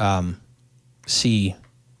see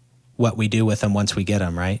what we do with them once we get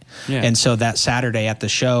them, right? Yeah. And so that Saturday at the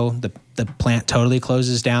show, the plant totally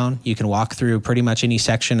closes down. You can walk through pretty much any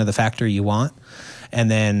section of the factory you want, and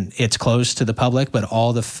then it's closed to the public. But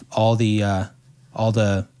all the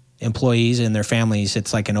employees and their families,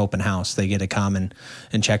 it's like an open house. They get to come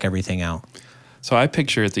and check everything out. So I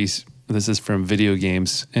picture at these this is from video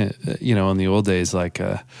games, you know, in the old days, like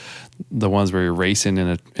the ones where you're racing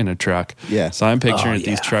in a truck. Yeah. So I'm picturing at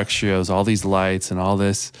these truck shows, all these lights and all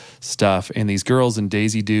this stuff, and these girls in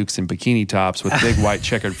Daisy Dukes and bikini tops with big white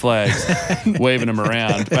checkered flags, waving them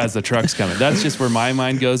around as the truck's coming. That's just where my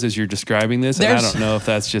mind goes as you're describing this. And I don't know if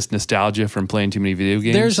that's just nostalgia from playing too many video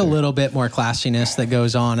games. There's a little bit more classiness that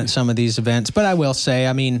goes on at some of these events, but I will say,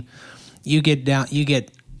 I mean, you get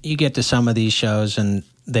to some of these shows and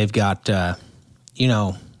they've got, you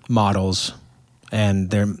know, models. And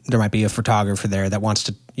there might be a photographer there that wants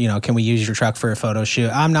to, you know, can we use your truck for a photo shoot?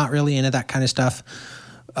 I'm not really into that kind of stuff.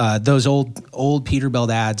 Those old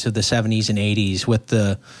Peterbilt ads of the 70s and 80s with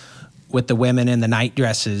the women in the night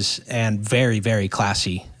dresses and very, very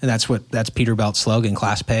classy. And that's Peterbilt's slogan,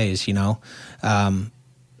 class pays, you know.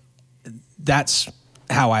 That's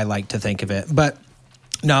how I like to think of it. But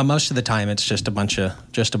no, most of the time it's just a bunch of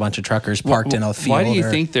truckers parked in a field. Why do you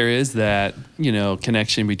think there is that, you know,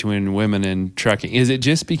 connection between women and trucking? Is it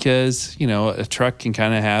just because, you know, a truck can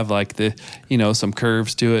kind of have like the, you know, some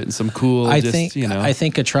curves to it and some cool? I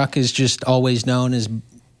think a truck is just always known as,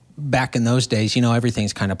 back in those days, you know,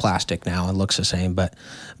 everything's kind of plastic now and looks the same, but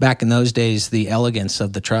back in those days, the elegance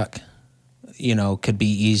of the truck, you know, could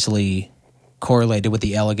be easily correlated with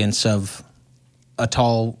the elegance of a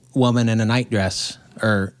tall woman in a night dress.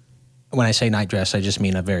 Or when I say night dress, I just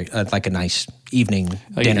mean a very like a nice evening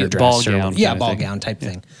like dinner dress, ball gown, ball gown type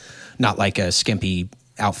thing, not like a skimpy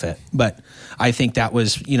outfit. But I think that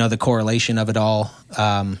was, you know, the correlation of it all.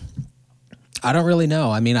 I don't really know.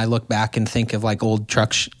 I mean, I look back and think of like old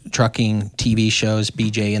trucking TV shows,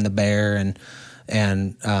 BJ and the Bear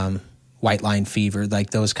and White Line Fever, like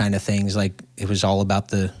those kind of things. Like it was all about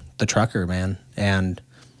the trucker, man. And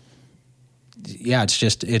yeah,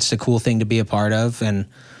 it's a cool thing to be a part of, and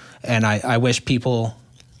I wish people,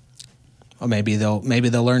 or maybe they'll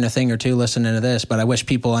learn a thing or two listening to this, but I wish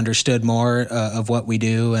people understood more of what we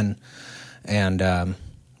do, and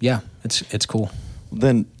yeah, it's cool.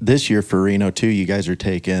 Then this year for Reno too, you guys are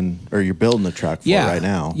you're building the truck for right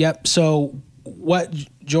now. Yep. So what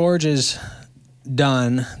George has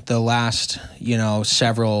done the last, you know,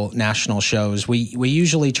 several national shows, we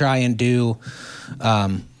usually try and do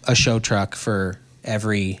a show truck for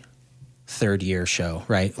every third year show,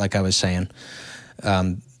 right? Like I was saying,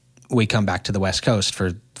 we come back to the West Coast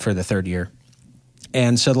for the third year.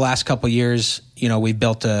 And so the last couple of years, you know, we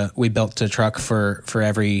built a truck for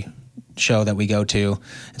every show that we go to.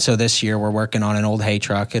 And so this year we're working on an old hay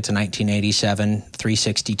truck. It's a 1987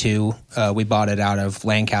 362. We bought it out of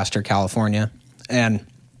Lancaster, California. And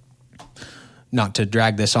not to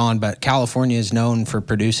drag this on, but California is known for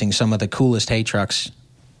producing some of the coolest hay trucks.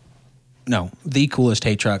 No, the coolest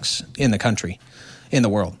hay trucks in the country, in the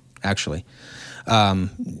world, actually.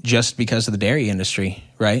 Just because of the dairy industry,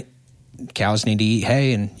 right? Cows need to eat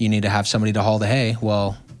hay, and you need to have somebody to haul the hay.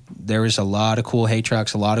 Well, there is a lot of cool hay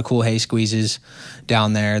trucks, a lot of cool hay squeezes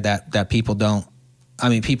down there that people don't. I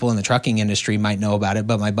mean, people in the trucking industry might know about it,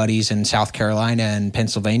 but my buddies in South Carolina and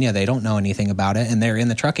Pennsylvania, they don't know anything about it, and they're in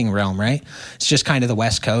the trucking realm, right? It's just kind of the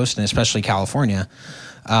West Coast, and especially California.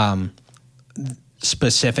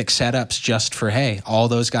 Specific setups just for hay. All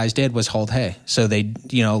those guys did was hold hay. So they,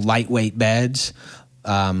 you know, lightweight beds,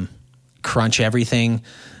 crunch everything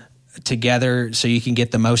together so you can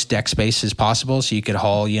get the most deck space as possible. So you could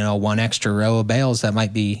haul, you know, one extra row of bales that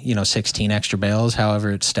might be, you know, 16 extra bales,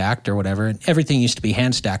 however it's stacked or whatever. And everything used to be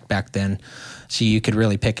hand stacked back then. So you could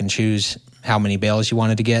really pick and choose how many bales you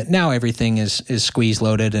wanted to get. Now everything is squeeze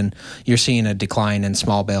loaded, and you're seeing a decline in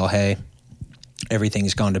small bale hay.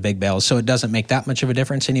 Everything's gone to big bales. So it doesn't make that much of a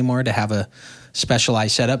difference anymore to have a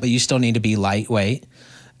specialized setup, but you still need to be lightweight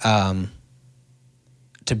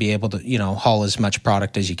to be able to, you know, haul as much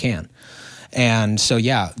product as you can. And so,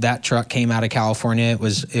 yeah, that truck came out of California. It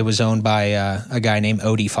was owned by a guy named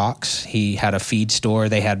Odie Fox. He had a feed store.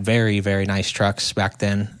 They had very, very nice trucks back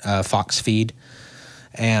then, Fox Feed,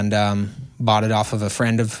 and bought it off of a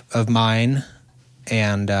friend of mine.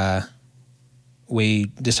 And we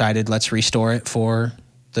decided let's restore it for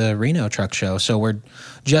the Reno Truck Show. So we're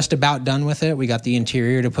just about done with it. We got the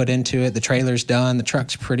interior to put into it. The trailer's done. The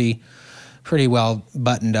truck's pretty well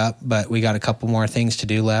buttoned up, but we got a couple more things to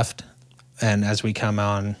do left. And as we come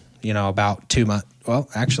on, you know, about 2 months, well,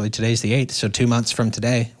 actually today's the 8th, so 2 months from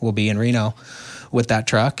today, we'll be in Reno with that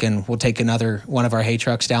truck, and we'll take another one of our hay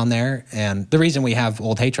trucks down there. And the reason we have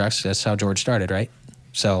old hay trucks, that's how George started, right?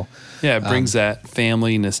 So yeah, it brings that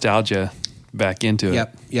family nostalgia back into it.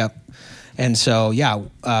 Yep. And so, yeah,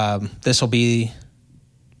 this will be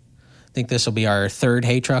our third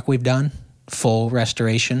hay truck we've done, full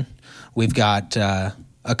restoration. We've got a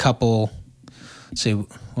couple, let's see,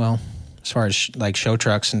 well, as far as like show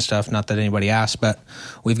trucks and stuff. Not that anybody asked, but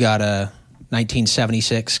we've got a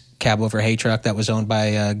 1976 cab over hay truck that was owned by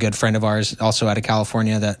a good friend of ours, also out of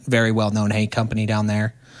California, that very well-known hay company down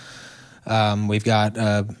there. We've got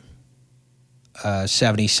a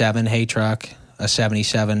 77 hay truck, a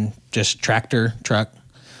 77 just tractor truck,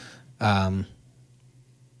 a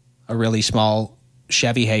really small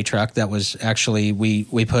Chevy hay truck that was actually, we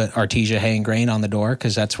put Artesia Hay and Grain on the door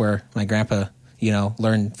because that's where my grandpa,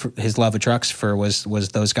 learned his love of trucks was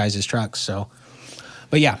those guys' trucks. So,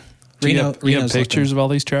 but yeah. Do you have pictures of all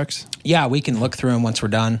these trucks? Yeah, we can look through them once we're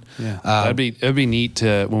done. Yeah, it'd be neat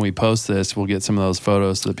to, when we post this, we'll get some of those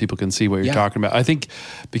photos so that people can see what you're talking about. I think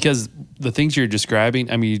because the things you're describing,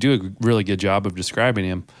 I mean, you do a really good job of describing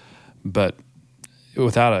them, but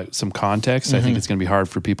without some context, I think it's going to be hard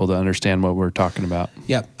for people to understand what we're talking about.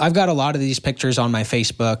 Yep. I've got a lot of these pictures on my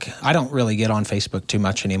Facebook. I don't really get on Facebook too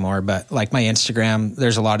much anymore, but like my Instagram,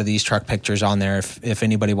 there's a lot of these truck pictures on there if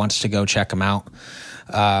anybody wants to go check them out.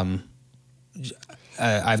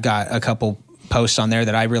 I've got a couple posts on there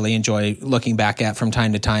that I really enjoy looking back at from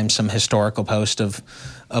time to time, some historical posts of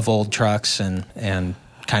old trucks and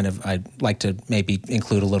kind of, I'd like to maybe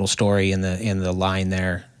include a little story in the line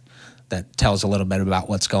there that tells a little bit about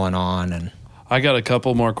what's going on. And I got a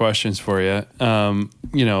couple more questions for you.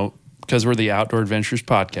 Because we're the Outdoor Adventures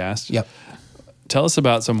podcast. Yep. Tell us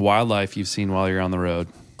about some wildlife you've seen while you're on the road.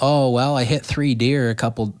 Oh, well, I hit 3 deer a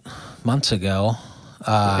couple months ago.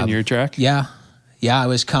 In your truck? Yeah. Yeah,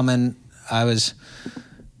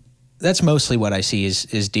 that's mostly what I see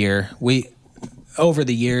is deer. Over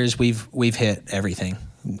the years, we've hit everything.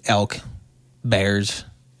 Elk, bears.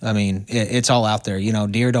 I mean, it's all out there.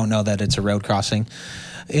 Deer don't know that it's a road crossing.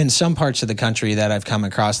 In some parts of the country that I've come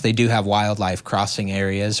across, they do have wildlife crossing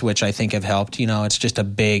areas, which I think have helped. It's just a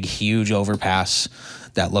big, huge overpass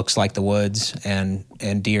that looks like the woods, and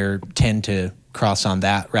deer tend to cross on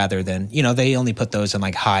that rather than, they only put those in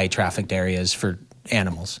like high trafficked areas for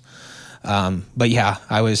animals. But yeah,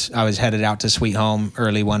 I was headed out to Sweet Home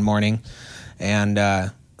early one morning, and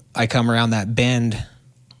I come around that bend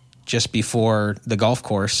just before the golf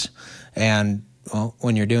course, and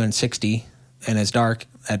when you're doing 60 and it's dark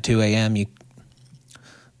at 2 a.m., there's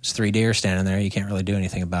 3 deer standing there. You can't really do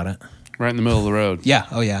anything about it. Right in the middle of the road. Yeah.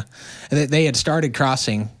 Oh yeah. They had started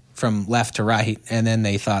crossing from left to right, and then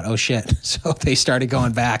they thought, oh shit. So they started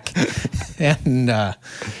going back, and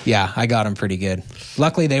I got them pretty good.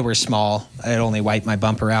 Luckily they were small. It only wiped my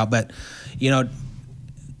bumper out, but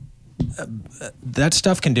that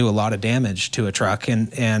stuff can do a lot of damage to a truck,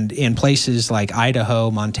 and in places like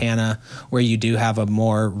Idaho, Montana, where you do have a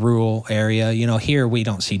more rural area, here we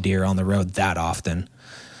don't see deer on the road that often.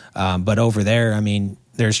 But over there, I mean,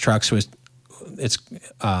 there's trucks with, it's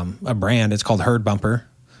a brand, it's called Herd Bumper.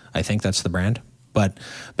 I think that's the brand. But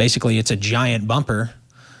basically it's a giant bumper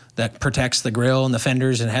that protects the grill and the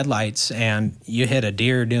fenders and headlights, and you hit a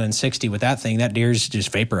deer doing 60 with that thing, that deer's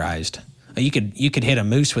just vaporized. You could hit a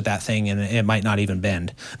moose with that thing and it might not even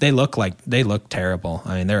bend. They look terrible.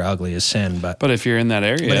 I mean, they're ugly as sin. But if you're in that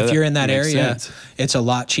area, it's a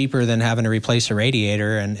lot cheaper than having to replace a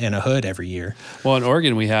radiator and a hood every year. Well, in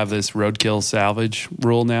Oregon, we have this roadkill salvage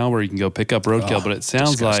rule now where you can go pick up roadkill, but it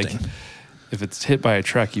sounds disgusting. Like if it's hit by a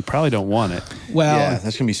truck, you probably don't want it. Well, yeah,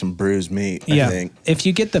 that's going to be some bruised meat, I think. If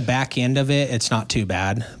you get the back end of it, it's not too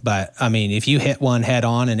bad. But, I mean, if you hit one head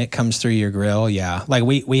on and it comes through your grill, yeah. Like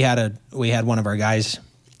we had one of our guys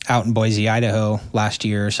out in Boise, Idaho last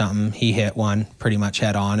year or something. He hit one pretty much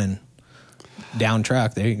head on and down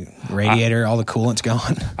truck. Radiator, all the coolant's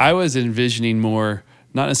gone. I was envisioning more,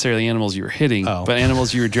 not necessarily animals you were hitting, but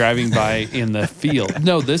animals you were driving by in the field.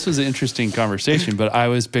 No, this was an interesting conversation, but I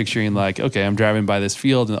was picturing like, okay, I'm driving by this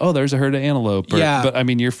field and there's a herd of antelope. But I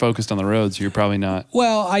mean, you're focused on the roads. You're probably not.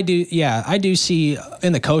 Well, I do see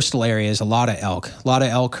in the coastal areas a lot of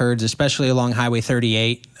elk herds, especially along Highway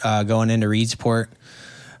 38 going into Reedsport.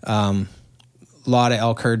 A lot of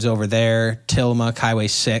elk herds over there. Tillamook, Highway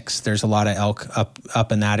 6, there's a lot of elk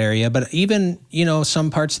up in that area. But even, some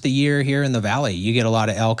parts of the year here in the valley, you get a lot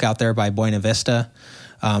of elk out there by Buena Vista,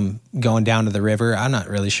 going down to the river. I'm not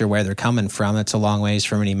really sure where they're coming from. It's a long ways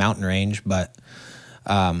from any mountain range, but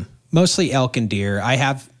mostly elk and deer. I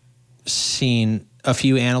have seen a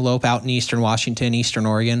few antelope out in eastern Washington, eastern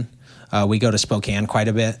Oregon. We go to Spokane quite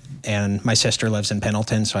a bit, and my sister lives in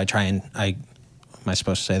Pendleton, so am I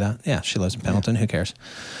supposed to say that? Yeah, she lives in Pendleton. Who cares?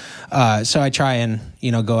 So I try and,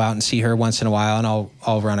 go out and see her once in a while, and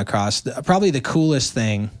I'll run across. Probably the coolest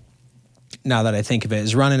thing, now that I think of it,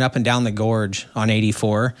 is running up and down the gorge on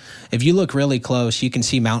 84. If you look really close, you can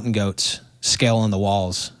see mountain goats scaling the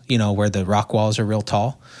walls, where the rock walls are real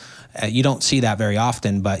tall. You don't see that very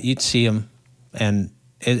often, but you'd see them, and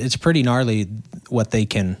it's pretty gnarly what they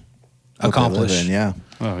can accomplish. Yeah.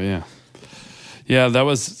 Oh yeah. Yeah, that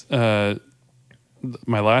was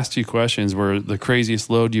my last two questions were the craziest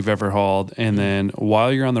load you've ever hauled, and then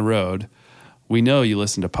while you're on the road, we know you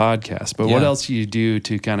listen to podcasts, but what else do you do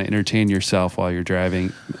to kind of entertain yourself while you're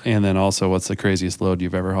driving? And then also, what's the craziest load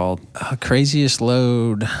you've ever hauled? Craziest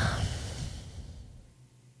load.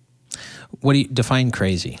 What do you define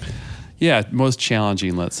crazy? Yeah, most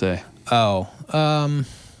challenging, let's say. Oh,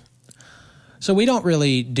 so we don't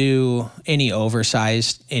really do any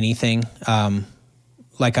oversized anything.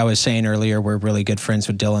 Like I was saying earlier, we're really good friends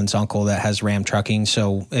with Dylan's uncle that has Ram Trucking.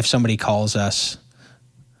 So if somebody calls us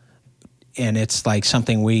and it's like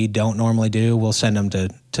something we don't normally do, we'll send them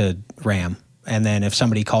to Ram. And then if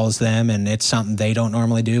somebody calls them and it's something they don't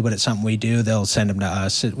normally do, but it's something we do, they'll send them to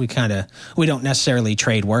us. We don't necessarily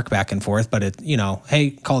trade work back and forth, but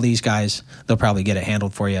hey, call these guys. They'll probably get it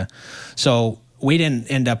handled for you. So we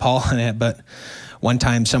didn't end up hauling it, but one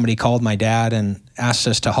time somebody called my dad and asked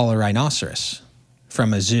us to haul a rhinoceros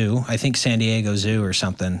from a zoo, I think San Diego Zoo or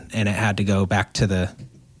something, and it had to go back to the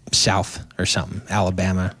south or something,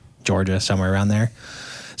 Alabama, Georgia, somewhere around there.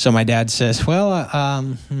 So my dad says, well,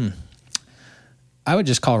 I would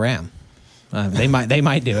just call Ram. They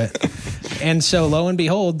might do it. And so lo and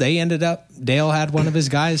behold, Dale had one of his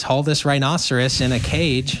guys haul this rhinoceros in a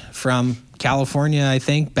cage from California, I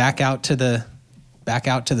think, back out to the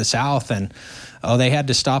south, and they had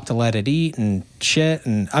to stop to let it eat and shit.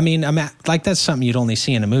 And I mean, that's something you'd only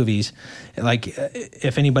see in the movies. Like,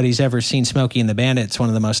 if anybody's ever seen Smokey and the Bandit, it's one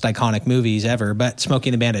of the most iconic movies ever. But Smokey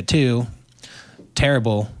and the Bandit 2,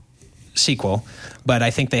 terrible sequel. But I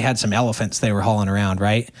think they had some elephants they were hauling around,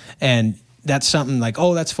 right? And that's something like,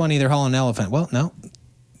 oh, that's funny, they're hauling an elephant. Well, no,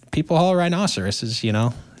 people haul rhinoceroses,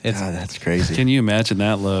 God, that's crazy. Can you imagine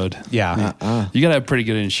that load? Yeah. You got to have pretty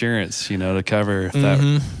good insurance, to cover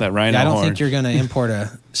that rhino I don't horn. think you're going to import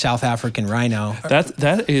a South African rhino.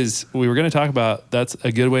 We were going to talk about, that's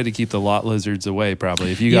a good way to keep the lot lizards away,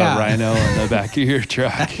 probably. If you got a rhino in the back of your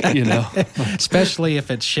truck, Especially if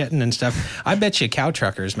it's shitting and stuff. I bet you cow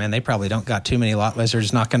truckers, man, they probably don't got too many lot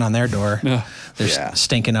lizards knocking on their door. No. They're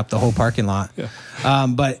stinking up the whole parking lot. Yeah.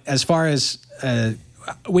 But as far as...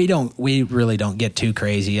 we really don't get too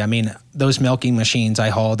crazy. I mean, those milking machines I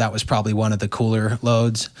hauled, that was probably one of the cooler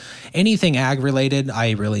loads. Anything ag related,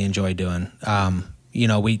 I really enjoy doing.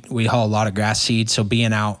 We haul a lot of grass seed, so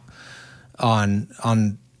being out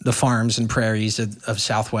on the farms and prairies of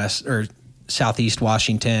Southwest or Southeast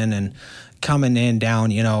Washington and coming in down,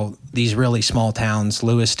 these really small towns,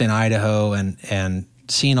 Lewiston, Idaho, and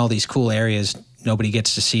seeing all these cool areas nobody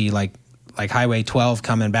gets to see, like Highway 12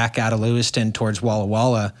 coming back out of Lewiston towards Walla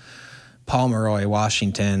Walla, Pomeroy,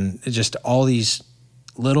 Washington, just all these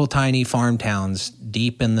little tiny farm towns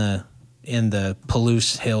deep in the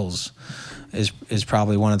Palouse Hills is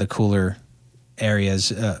probably one of the cooler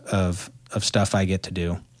areas of stuff I get to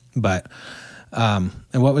do. But and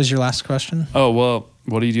what was your last question? Oh, well,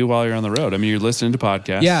 what do you do while you're on the road? I mean, you're listening to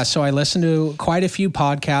podcasts. Yeah, so I listen to quite a few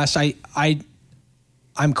podcasts.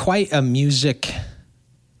 I'm quite a music,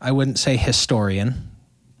 I wouldn't say historian,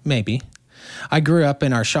 maybe. I grew up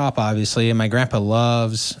in our shop, obviously, and my grandpa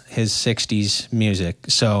loves his 60s music.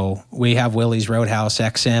 So we have Willie's Roadhouse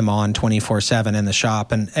XM on 24/7 in the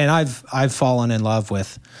shop, and I've fallen in love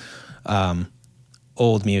with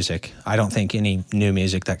old music. I don't think any new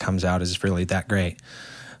music that comes out is really that great.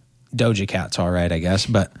 Doja Cat's all right, I guess,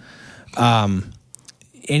 but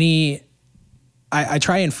I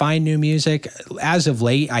try and find new music. As of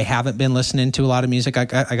late, I haven't been listening to a lot of music. I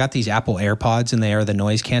got these Apple AirPods, and they are the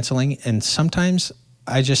noise canceling. And sometimes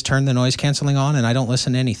I just turn the noise canceling on, and I don't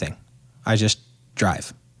listen to anything. I just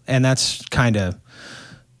drive, and that's kind of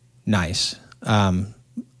nice.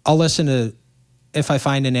 I'll listen to, if I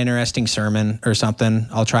find an interesting sermon or something,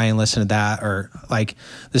 I'll try and listen to that. Or like,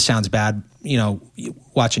 this sounds bad,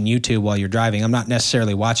 watching YouTube while you're driving. I'm not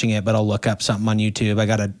necessarily watching it, but I'll look up something on YouTube. I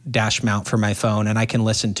got a dash mount for my phone, and I can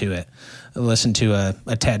listen to it. Listen to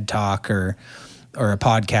a TED Talk or a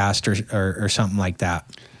podcast or something like that.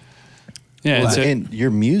 Yeah, and your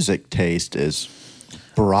music taste is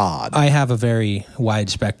broad. I have a very wide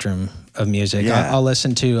spectrum of music. Yeah. I'll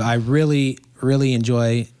listen to. I really, really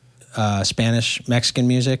enjoy Spanish Mexican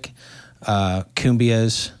music,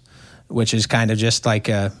 cumbias, which is kind of just like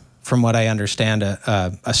from what I understand,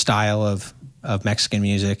 a style of Mexican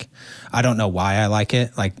music. I don't know why I like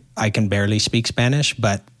it. Like, I can barely speak Spanish,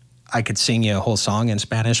 but I could sing you a whole song in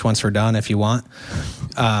Spanish once we're done if you want.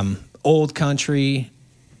 Old country,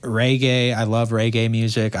 reggae. I love reggae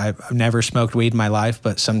music. I've never smoked weed in my life,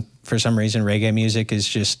 but for some reason reggae music is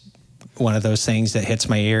just one of those things that hits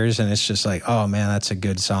my ears, and it's just like, oh man, that's a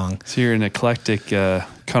good song. So you're an eclectic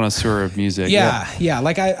connoisseur of music. Yeah.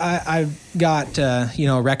 Like I've got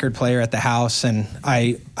a record player at the house, and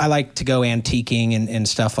I like to go antiquing and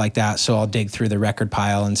stuff like that. So I'll dig through the record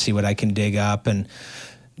pile and see what I can dig up. And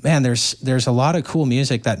man, there's a lot of cool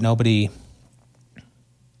music that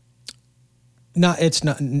it's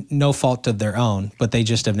no fault of their own, but they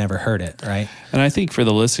just have never heard it, right? And I think for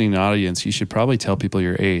the listening audience, you should probably tell people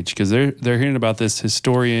your age, because they're hearing about this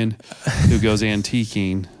historian who goes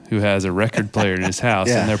antiquing, who has a record player in his house,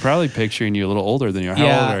 and they're probably picturing you a little older than you are.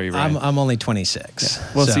 How old are you, Ryan? I'm only 26.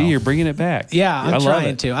 Yeah. Well, see, you're bringing it back. Yeah, I'm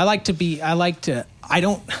trying to.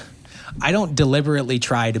 I don't deliberately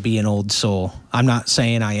try to be an old soul. I'm not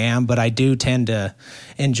saying I am, but I do tend to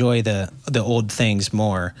enjoy the old things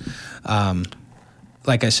more.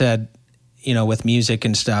 Like I said, with music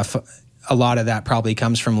and stuff, a lot of that probably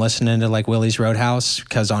comes from listening to like Willie's Roadhouse,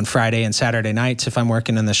 because on Friday and Saturday nights, if I'm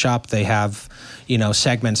working in the shop, they have,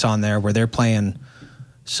 segments on there where they're playing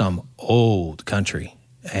some old country,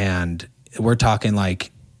 and we're talking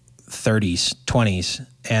like 30s, 20s.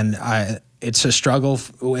 And it's a struggle.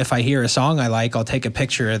 If I hear a song I like, I'll take a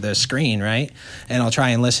picture of the screen, right? And I'll try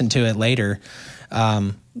and listen to it later.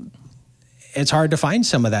 It's hard to find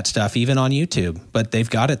some of that stuff, even on YouTube, but they've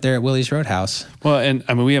got it there at Willie's Roadhouse. Well, and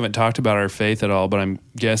I mean, we haven't talked about our faith at all, but I'm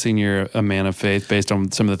guessing you're a man of faith based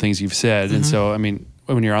on some of the things you've said. Mm-hmm. And so, I mean,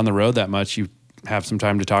 when you're on the road that much, you have some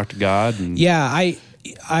time to talk to God. And yeah,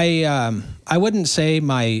 I wouldn't say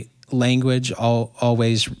my language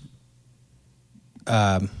always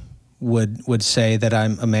would say that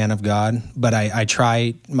I'm a man of God, but I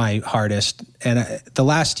try my hardest. And the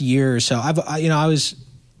last year or so,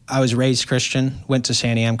 I was raised Christian, went to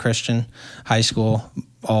San Am Christian high school,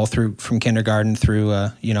 all through from kindergarten through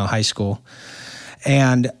high school,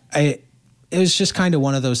 and it was just kind of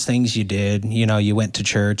one of those things you did. You went to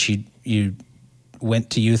church, you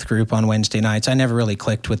went to youth group on Wednesday nights. I never really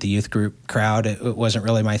clicked with the youth group crowd. It wasn't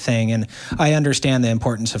really my thing, and I understand the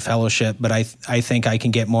importance of fellowship, but I think I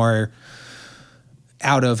can get more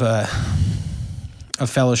out of a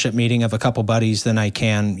fellowship meeting of a couple buddies than I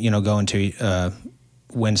can going to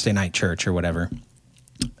Wednesday night church or whatever.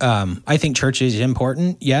 I think church is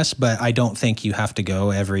important, yes, but I don't think you have to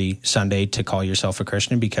go every Sunday to call yourself a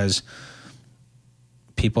Christian, because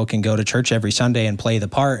people can go to church every Sunday and play the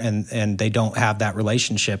part, and they don't have that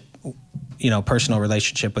relationship, personal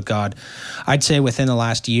relationship with God. I'd say within the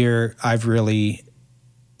last year, I've really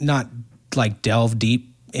not like delved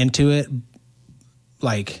deep into it.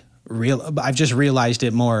 I've just realized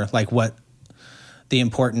it more, like what the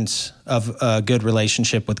importance of a good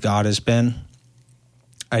relationship with God has been.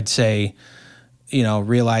 I'd say,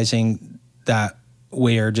 realizing that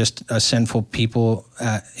we are just a sinful people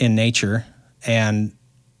in nature. And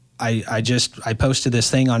I posted this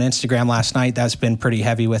thing on Instagram last night that's been pretty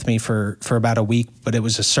heavy with me for about a week, but it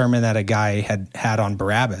was a sermon that a guy had on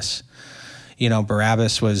Barabbas.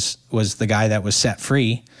 Barabbas was the guy that was set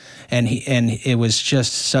free, and it was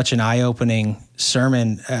just such an eye-opening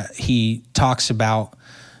sermon. He talks about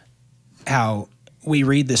how we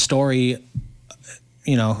read the story,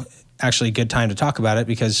 actually a good time to talk about it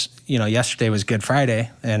because, yesterday was Good Friday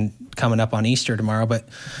and coming up on Easter tomorrow, but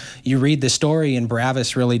you read the story and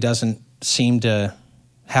Barabbas really doesn't seem to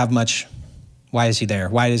have much. Why is he there?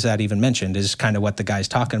 Why is that even mentioned is kind of what the guy's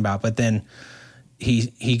talking about. But then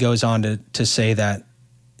he goes on to say that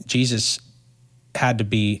Jesus had to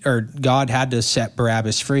be, or God had to set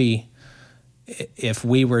Barabbas free if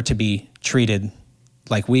we were to be treated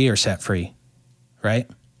like we are set free, right?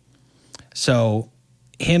 So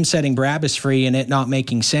him setting Barabbas free and it not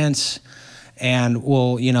making sense, and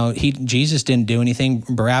Jesus didn't do anything.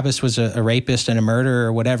 Barabbas was a rapist and a murderer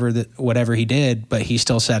or whatever he did, but he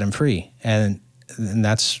still set him free, and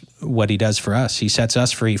that's what he does for us. He sets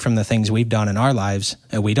us free from the things we've done in our lives,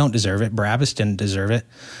 and we don't deserve it. Barabbas didn't deserve it,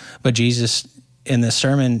 but Jesus, in this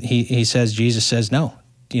sermon, Jesus says, no,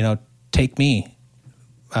 take me.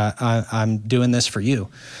 I'm doing this for you.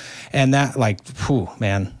 And that,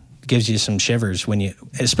 man, gives you some shivers when you,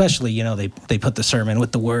 especially, they put the sermon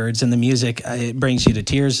with the words and the music. It brings you to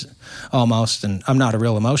tears almost. And I'm not a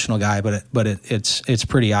real emotional guy, but it's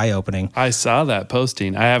pretty eye opening. I saw that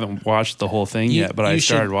posting. I haven't watched the whole thing yet, but I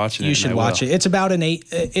started watching it. You should watch it. It's about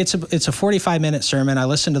it's a 45-minute sermon. I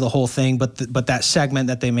listened to the whole thing, but that segment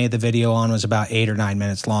that they made the video on was about 8 or 9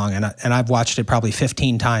 minutes long, and I've watched it probably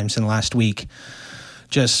 15 times in the last week.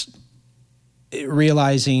 Just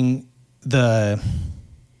realizing the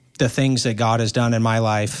things that God has done in my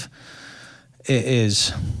life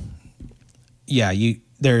is,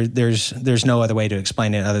 there's no other way to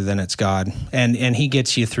explain it other than it's God, and he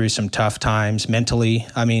gets you through some tough times mentally.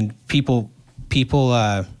 I mean, people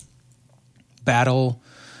battle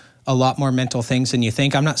a lot more mental things than you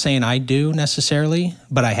think. I'm not saying I do necessarily,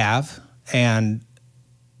 but I have, and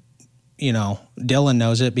Dylan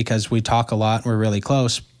knows it because we talk a lot and we're really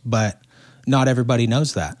close, but not everybody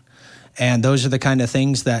knows that. And those are the kind of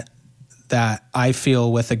things that I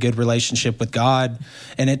feel with a good relationship with God,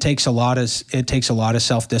 and it takes a lot of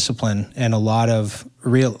self-discipline and a lot of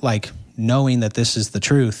real, knowing that this is the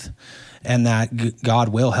truth and that God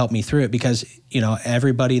will help me through it, because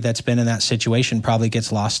everybody that's been in that situation probably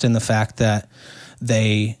gets lost in the fact that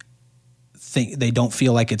they don't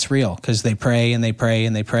feel like it's real, because they pray and they pray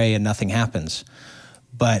and they pray and nothing happens.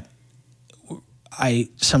 But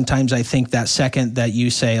sometimes I think that second that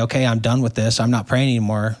you say, okay, I'm done with this, I'm not praying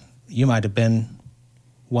anymore, you might have been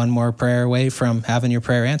one more prayer away from having your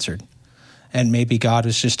prayer answered. And maybe God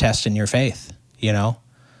was just testing your faith,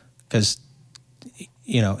 because,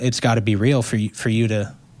 it's got to be real for you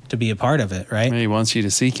to be a part of it, right? He wants you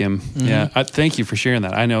to seek him. Mm-hmm. Yeah. Thank you for sharing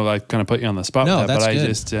that. I know I kind of put you on the spot with that, but I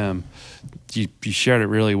just, you shared it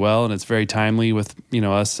really well, and it's very timely with,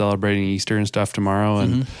 us celebrating Easter and stuff tomorrow.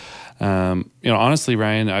 And, honestly,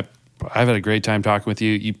 Ryan, I've had a great time talking with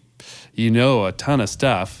you. You know a ton of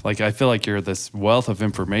stuff. I feel like you're this wealth of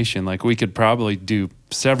information. We could probably do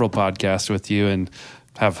several podcasts with you and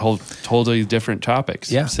have totally different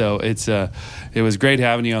topics. Yeah. So it was great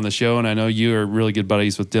having you on the show, and I know you are really good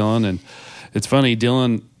buddies with Dylan. And it's funny,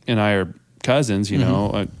 Dylan and I are cousins,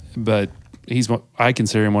 but I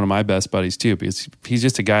consider him one of my best buddies too, because he's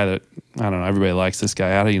just a guy that, I don't know, everybody likes this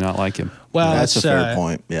guy. How do you not like him? Well, that's a fair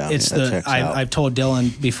point. Yeah, I've told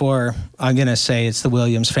Dylan before, I'm going to say it's the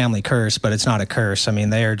Williams family curse, but it's not a curse. I mean,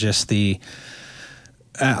 they are just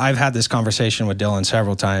I've had this conversation with Dylan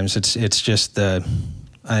several times. It's just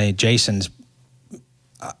Jason's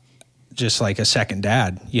just like a second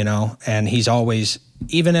dad, and he's always,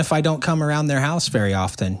 even if I don't come around their house very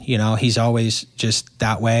often, he's always just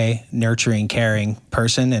that way, nurturing, caring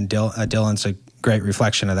person. And Dylan's a great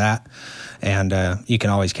reflection of that. And you can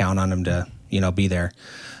always count on him to, be there.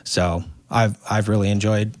 So I've really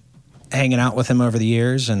enjoyed hanging out with him over the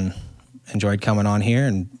years, and enjoyed coming on here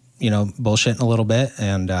and, bullshitting a little bit.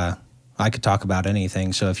 And I could talk about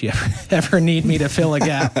anything. So if you ever need me to fill a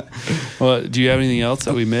gap. Well, do you have anything else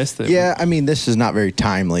that we missed? This is not very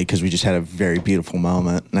timely because we just had a very beautiful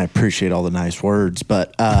moment, and I appreciate all the nice words.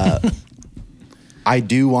 But I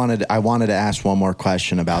wanted to ask one more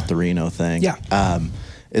question about the Reno thing. Yeah.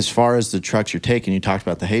 As far as the trucks you're taking, you talked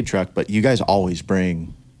about the hay truck, but you guys always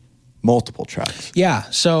bring multiple trucks. Yeah.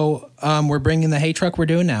 So we're bringing the hay truck we're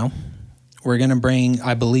doing now. We're going to bring,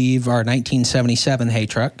 I believe, our 1977 hay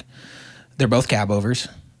truck. They're both cab overs.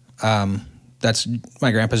 That's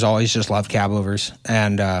my grandpa's always just loved cab overs.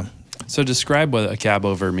 And so describe what a cab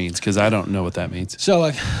over means, because I don't know what that means.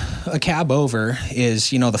 So a cab over is,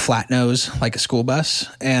 the flat nose like a school bus,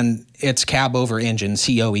 and it's cab over engine,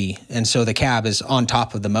 COE. And so the cab is on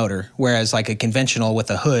top of the motor, whereas like a conventional with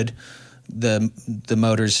a hood, the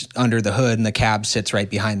motor's under the hood and the cab sits right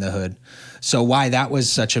behind the hood. So why that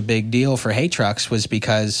was such a big deal for hay trucks was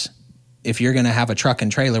because if you're going to have a truck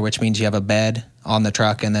and trailer, which means you have a bed on the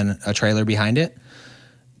truck and then a trailer behind it,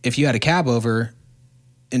 if you had a cab over,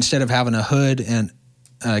 instead of having a hood, and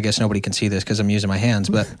I guess nobody can see this because I'm using my hands,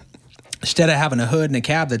 but instead of having a hood and a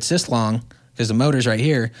cab that's this long, because the motor's right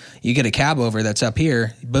here, you get a cab over that's up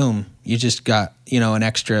here, boom, you just got, an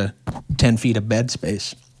extra 10 feet of bed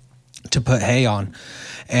space to put hay on.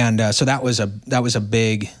 And so that was a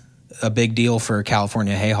big deal for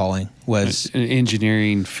California hay hauling. Was an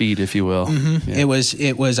engineering feat, if you will. Mm-hmm. Yeah.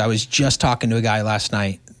 It was I was just talking to a guy last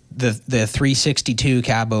night. The 362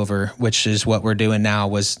 cab over, which is what we're doing now,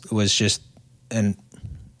 was just, and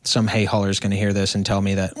some hay hauler's going to hear this and tell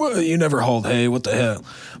me that, well, you never hauled hay, what the hell?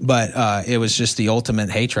 But it was just the ultimate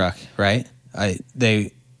hay truck, right?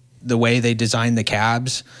 The way they designed the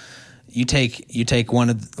cabs, you take one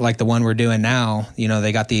of, like the one we're doing now,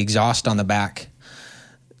 they got the exhaust on the back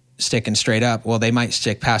sticking straight up. Well, they might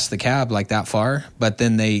stick past the cab like that far, but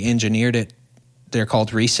then they engineered it. They're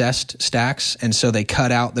called recessed stacks. And so they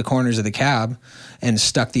cut out the corners of the cab and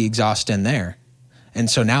stuck the exhaust in there. And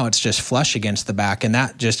so now it's just flush against the back. And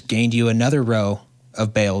that just gained you another row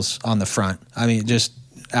of bales on the front. I mean, just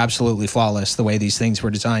absolutely flawless the way these things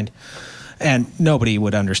were designed. And nobody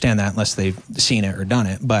would understand that unless they've seen it or done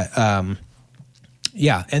it. But,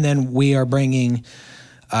 yeah. And then we are bringing,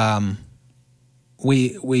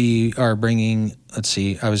 we are bringing, let's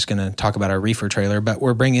see, I was going to talk about our reefer trailer, but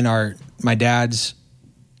we're bringing my dad's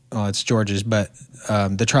it's George's, but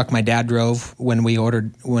the truck my dad drove when they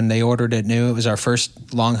ordered it new, it was our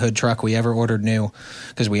first long hood truck we ever ordered new,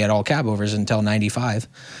 because we had all cab overs until 95.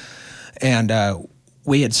 And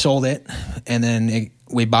we had sold it, and then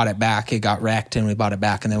we bought it back. It got wrecked, and we bought it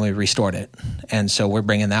back, and then we restored it. And so we're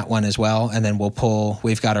bringing that one as well. And then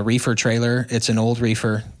we've got a reefer trailer. It's an old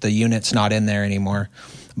reefer. The unit's not in there anymore,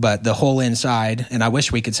 but the whole inside, and I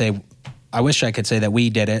wish I could say that we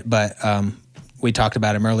did it, but we talked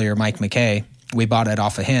about him earlier, Mike McKay. We bought it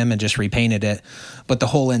off of him and just repainted it. But the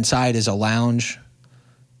whole inside is a lounge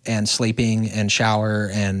and sleeping and shower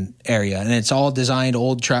and area. And it's all designed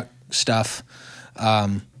old truck stuff.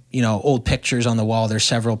 Old pictures on the wall. There's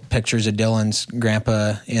several pictures of Dylan's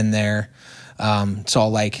grandpa in there. It's all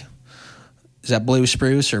like, is that blue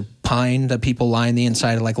spruce or pine that people line the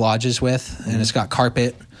inside of like lodges with? And it's got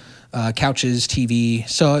carpet, couches, TV.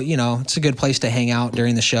 So, it's a good place to hang out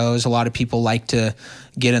during the shows. A lot of people like to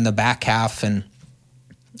get in the back half and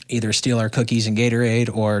either steal our cookies and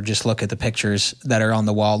Gatorade or just look at the pictures that are on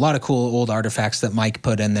the wall. A lot of cool old artifacts that Mike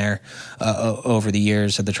put in there over the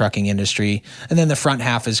years of the trucking industry. And then the front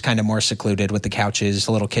half is kind of more secluded with the couches,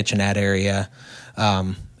 a little kitchenette area.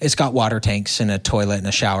 It's got water tanks and a toilet and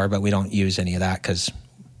a shower, but we don't use any of that because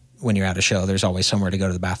when you're at a show, there's always somewhere to go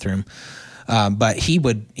to the bathroom. But he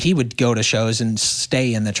would go to shows and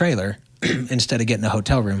stay in the trailer instead of getting a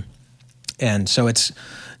hotel room. And so it's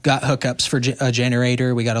got hookups for a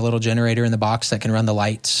generator. We got a little generator in the box that can run the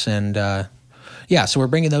lights. And so we're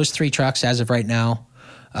bringing those 3 trucks as of right now.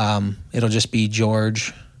 It'll just be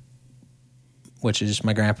George, which is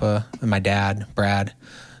my grandpa, and my dad, Brad,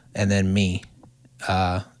 and then me.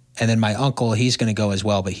 And then my uncle, he's going to go as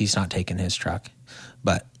well, but he's not taking his truck.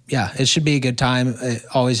 But yeah, it should be a good time.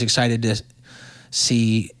 Always excited to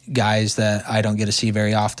see guys that I don't get to see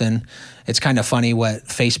very often. It's kind of funny what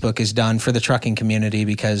Facebook has done for the trucking community,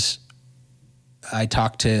 because I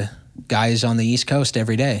talk to guys on the East Coast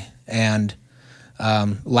every day. And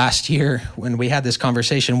last year, when we had this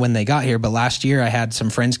conversation when they got here, but last year I had some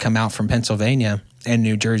friends come out from Pennsylvania and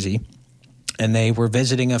New Jersey, and they were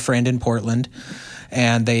visiting a friend in Portland.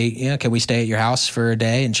 And they, can we stay at your house for a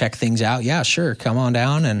day and check things out? Yeah, sure. Come on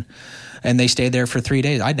down. And they stayed there for 3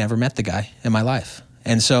 days. I'd never met the guy in my life.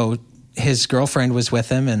 And so his girlfriend was with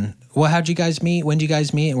him, and, well, how'd you guys meet? When'd you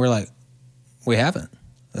guys meet? And we're like, we haven't.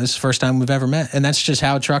 This is the first time we've ever met. And that's just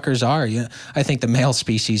how truckers are. I think the male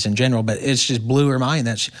species in general, but it's just blew her mind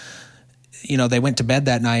that, they went to bed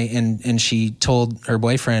that night and she told her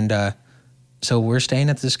boyfriend, so we're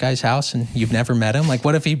staying at this guy's house and you've never met him? Like,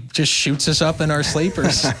 what if he just shoots us up in our sleep or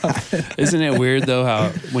something? Isn't it weird, though, how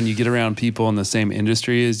when you get around people in the same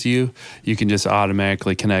industry as you can just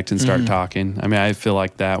automatically connect and start talking? I mean, I feel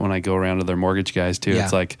like that when I go around to their mortgage guys, too. Yeah.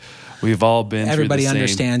 It's like we've all been Everybody through the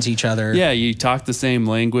understands each other. Yeah, you talk the same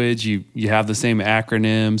language. You have the same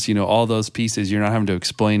acronyms. All those pieces. You're not having to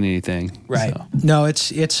explain anything. Right. So. No,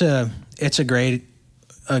 it's a great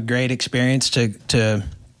experience to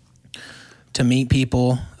meet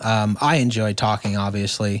people. I enjoy talking,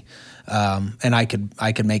 obviously, and I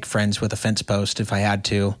could make friends with a fence post if I had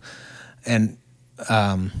to, and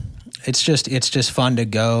it's just fun to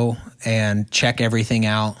go and check everything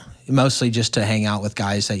out. Mostly just to hang out with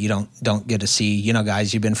guys that you don't get to see.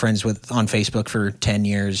 Guys you've been friends with on Facebook for 10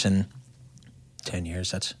 years, and 10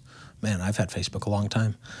 years. I've had Facebook a long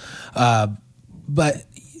time, but.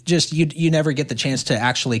 Just you never get the chance to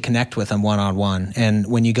actually connect with them one-on-one. And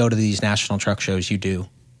when you go to these national truck shows, you do.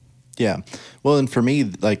 Yeah. Well, and for me,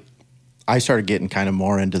 like, I started getting kind of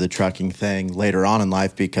more into the trucking thing later on in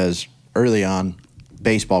life because early on,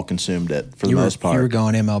 baseball consumed it for the most part. You were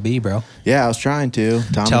going MLB, bro. Yeah, I was trying to.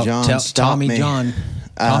 Tommy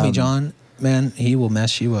John, man, he will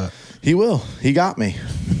mess you up. He will. He got me.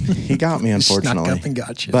 Unfortunately. Snuck up and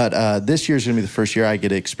got you. But this year's going to be the first year I get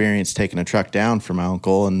to experience taking a truck down for my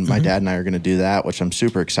uncle, and my dad and I are going to do that, which I'm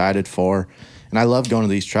super excited for. And I love going to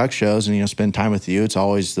these truck shows and, spend time with you. It's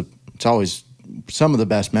always some of the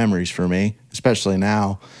best memories for me, especially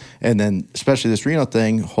now. And then especially this Reno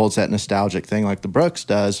thing holds that nostalgic thing like the Brooks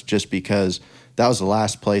does, just because that was the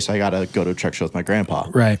last place I got to go to a truck show with my grandpa.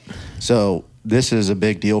 Right. So this is a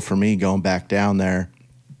big deal for me going back down there.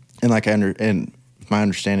 And and if my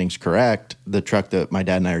understanding's correct, the truck that my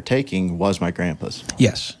dad and I are taking was my grandpa's.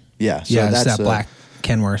 Yes. Yeah. So that's that black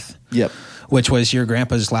Kenworth. Yep. Which was your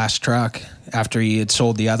grandpa's last truck after he had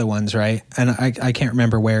sold the other ones, right? And I can't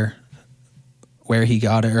remember where he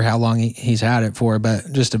got it or how long he's had it for,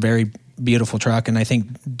 but just a very beautiful truck. And I think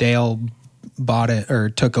Dale bought it or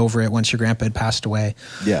took over it once your grandpa had passed away.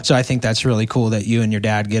 Yeah. So I think that's really cool that you and your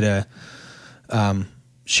dad get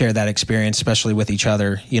share that experience, especially with each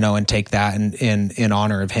other, and take that in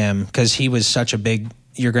honor of him, because he was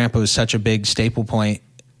your grandpa was such a big staple point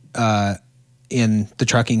in the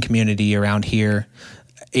trucking community around here.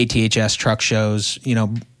 ATHS truck shows,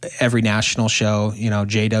 every national show,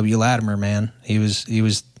 JW Latimer, man, he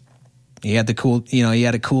had the cool, he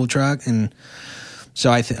had a cool truck. And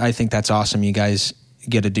so I think that's awesome. You guys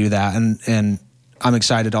get to do that. And I'm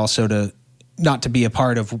excited also not to be a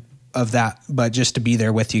part of that, but just to be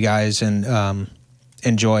there with you guys and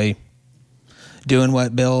enjoy doing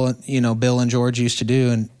what Bill and George used to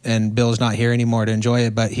do. And Bill's not here anymore to enjoy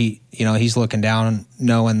it, but he's looking down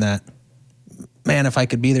knowing that, man, if I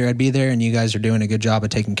could be there, I'd be there. And you guys are doing a good job of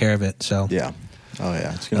taking care of it. So yeah. Oh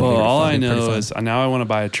yeah. It's gonna well, be all fun. I know is now I want to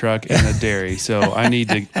buy a truck and a dairy. So I need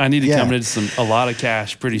to Yeah. come into a lot of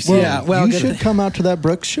cash pretty soon. Well, you should come out to that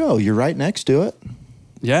Brooks show. You're right next to it.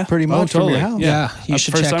 Yeah, pretty much totally. from your house. Yeah, you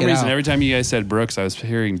should check it out. For some reason, every time you guys said Brooks, I was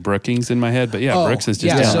hearing Brookings in my head. But Brooks is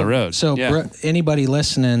just down the road. So anybody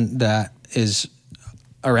listening that is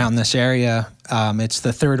around this area, it's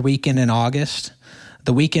the third weekend in August.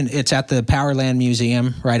 The weekend, it's at the Powerland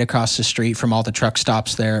Museum right across the street from all the truck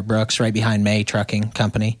stops there at Brooks, right behind May Trucking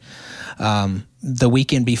Company. The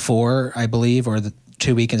weekend before, I believe, or the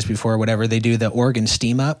 2 weekends before, whatever, they do the Oregon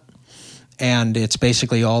Steam Up. And it's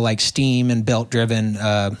basically all like steam and belt-driven.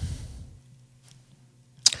 I've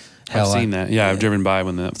seen that. Yeah, I've driven by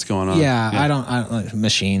when that's going on. Yeah, I don't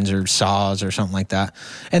machines or saws or something like that.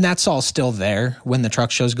 And that's all still there when the truck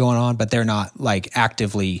show's going on, but they're not like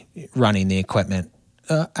actively running the equipment.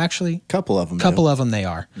 Actually, couple of them they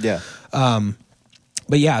are. Yeah.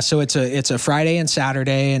 But yeah, so it's a Friday and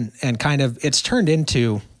Saturday, and kind of it's turned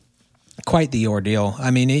into quite the ordeal.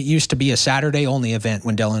 I mean, it used to be a Saturday only event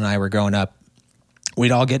when Dylan and I were growing up.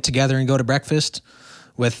 We'd all get together and go to breakfast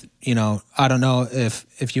with, I don't know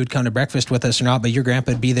if you would come to breakfast with us or not, but your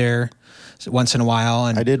grandpa would be there once in a while.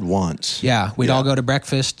 And I did once. Yeah, we'd all go to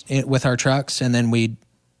breakfast with our trucks, and then we'd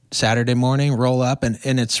Saturday morning roll up, and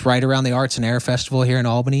it's right around the Arts and Air Festival here in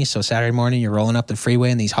Albany. So Saturday morning you're rolling up the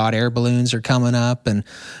freeway and these hot air balloons are coming up, and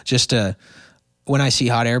just when I see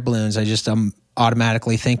hot air balloons, I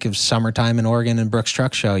automatically think of summertime in Oregon and Brooks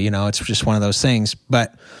Truck Show. It's just one of those things.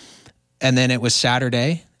 And then it was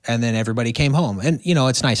Saturday, and then everybody came home. And,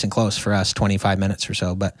 it's nice and close for us, 25 minutes or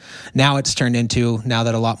so. But now it's turned into, now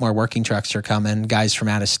that a lot more working trucks are coming, guys from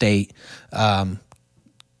out of state,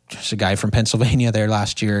 just a guy from Pennsylvania there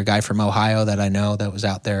last year, a guy from Ohio that I know that was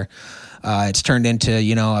out there. It's turned into,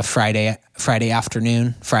 a Friday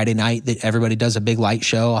afternoon, Friday night that everybody does a big light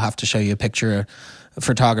show. I'll have to show you a picture. A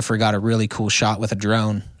photographer got a really cool shot with a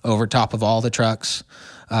drone over top of all the trucks.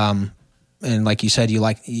 And like you said, you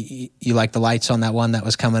like the lights on that one that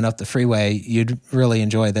was coming up the freeway. You'd really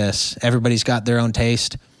enjoy this. Everybody's got their own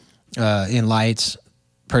taste in lights.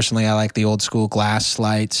 Personally, I like the old school glass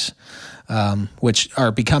lights, which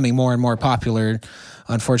are becoming more and more popular.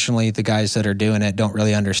 Unfortunately, the guys that are doing it don't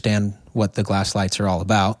really understand what the glass lights are all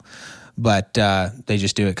about, but they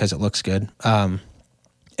just do it because it looks good.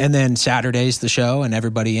 And then Saturday's the show, and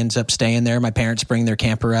everybody ends up staying there. My parents bring their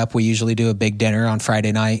camper up. We usually do a big dinner on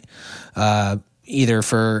Friday night, either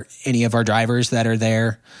for any of our drivers that are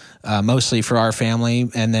there, mostly for our family.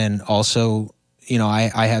 And then also,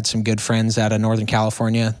 I had some good friends out of Northern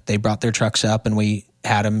California. They brought their trucks up, and we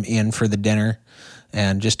had them in for the dinner.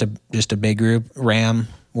 And just a big group. Ram,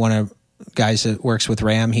 one of the guys that works with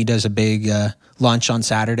Ram, he does a big lunch on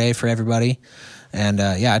Saturday for everybody. And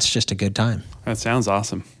it's just a good time. That sounds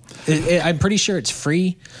awesome. I'm pretty sure it's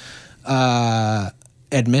free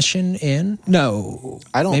admission in. No,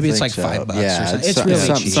 I don't. Maybe think it's like so. $5 Yeah, or something. It's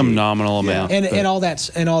really cheap. Some nominal amount. And all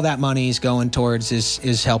that money is going towards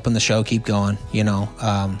is helping the show keep going.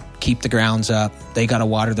 Keep the grounds up. They got to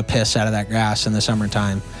water the piss out of that grass in the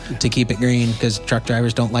summertime to keep it green, because truck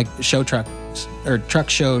drivers don't like truck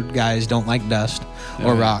show guys don't like dust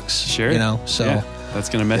or rocks. Sure. So that's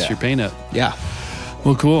going to mess your paint up. Yeah.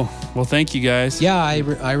 Well, cool. Well, thank you guys. Yeah,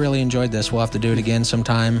 I really enjoyed this. We'll have to do it again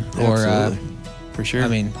sometime. Absolutely. For sure. I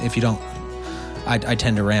mean, if you don't, I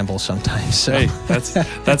tend to ramble sometimes. So. Hey,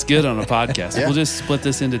 that's good on a podcast. Yeah. We'll just split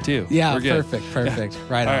this into two. Yeah, we're good. perfect.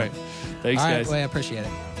 Right on. All right. Thanks, All right, guys. well, I appreciate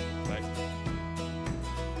it.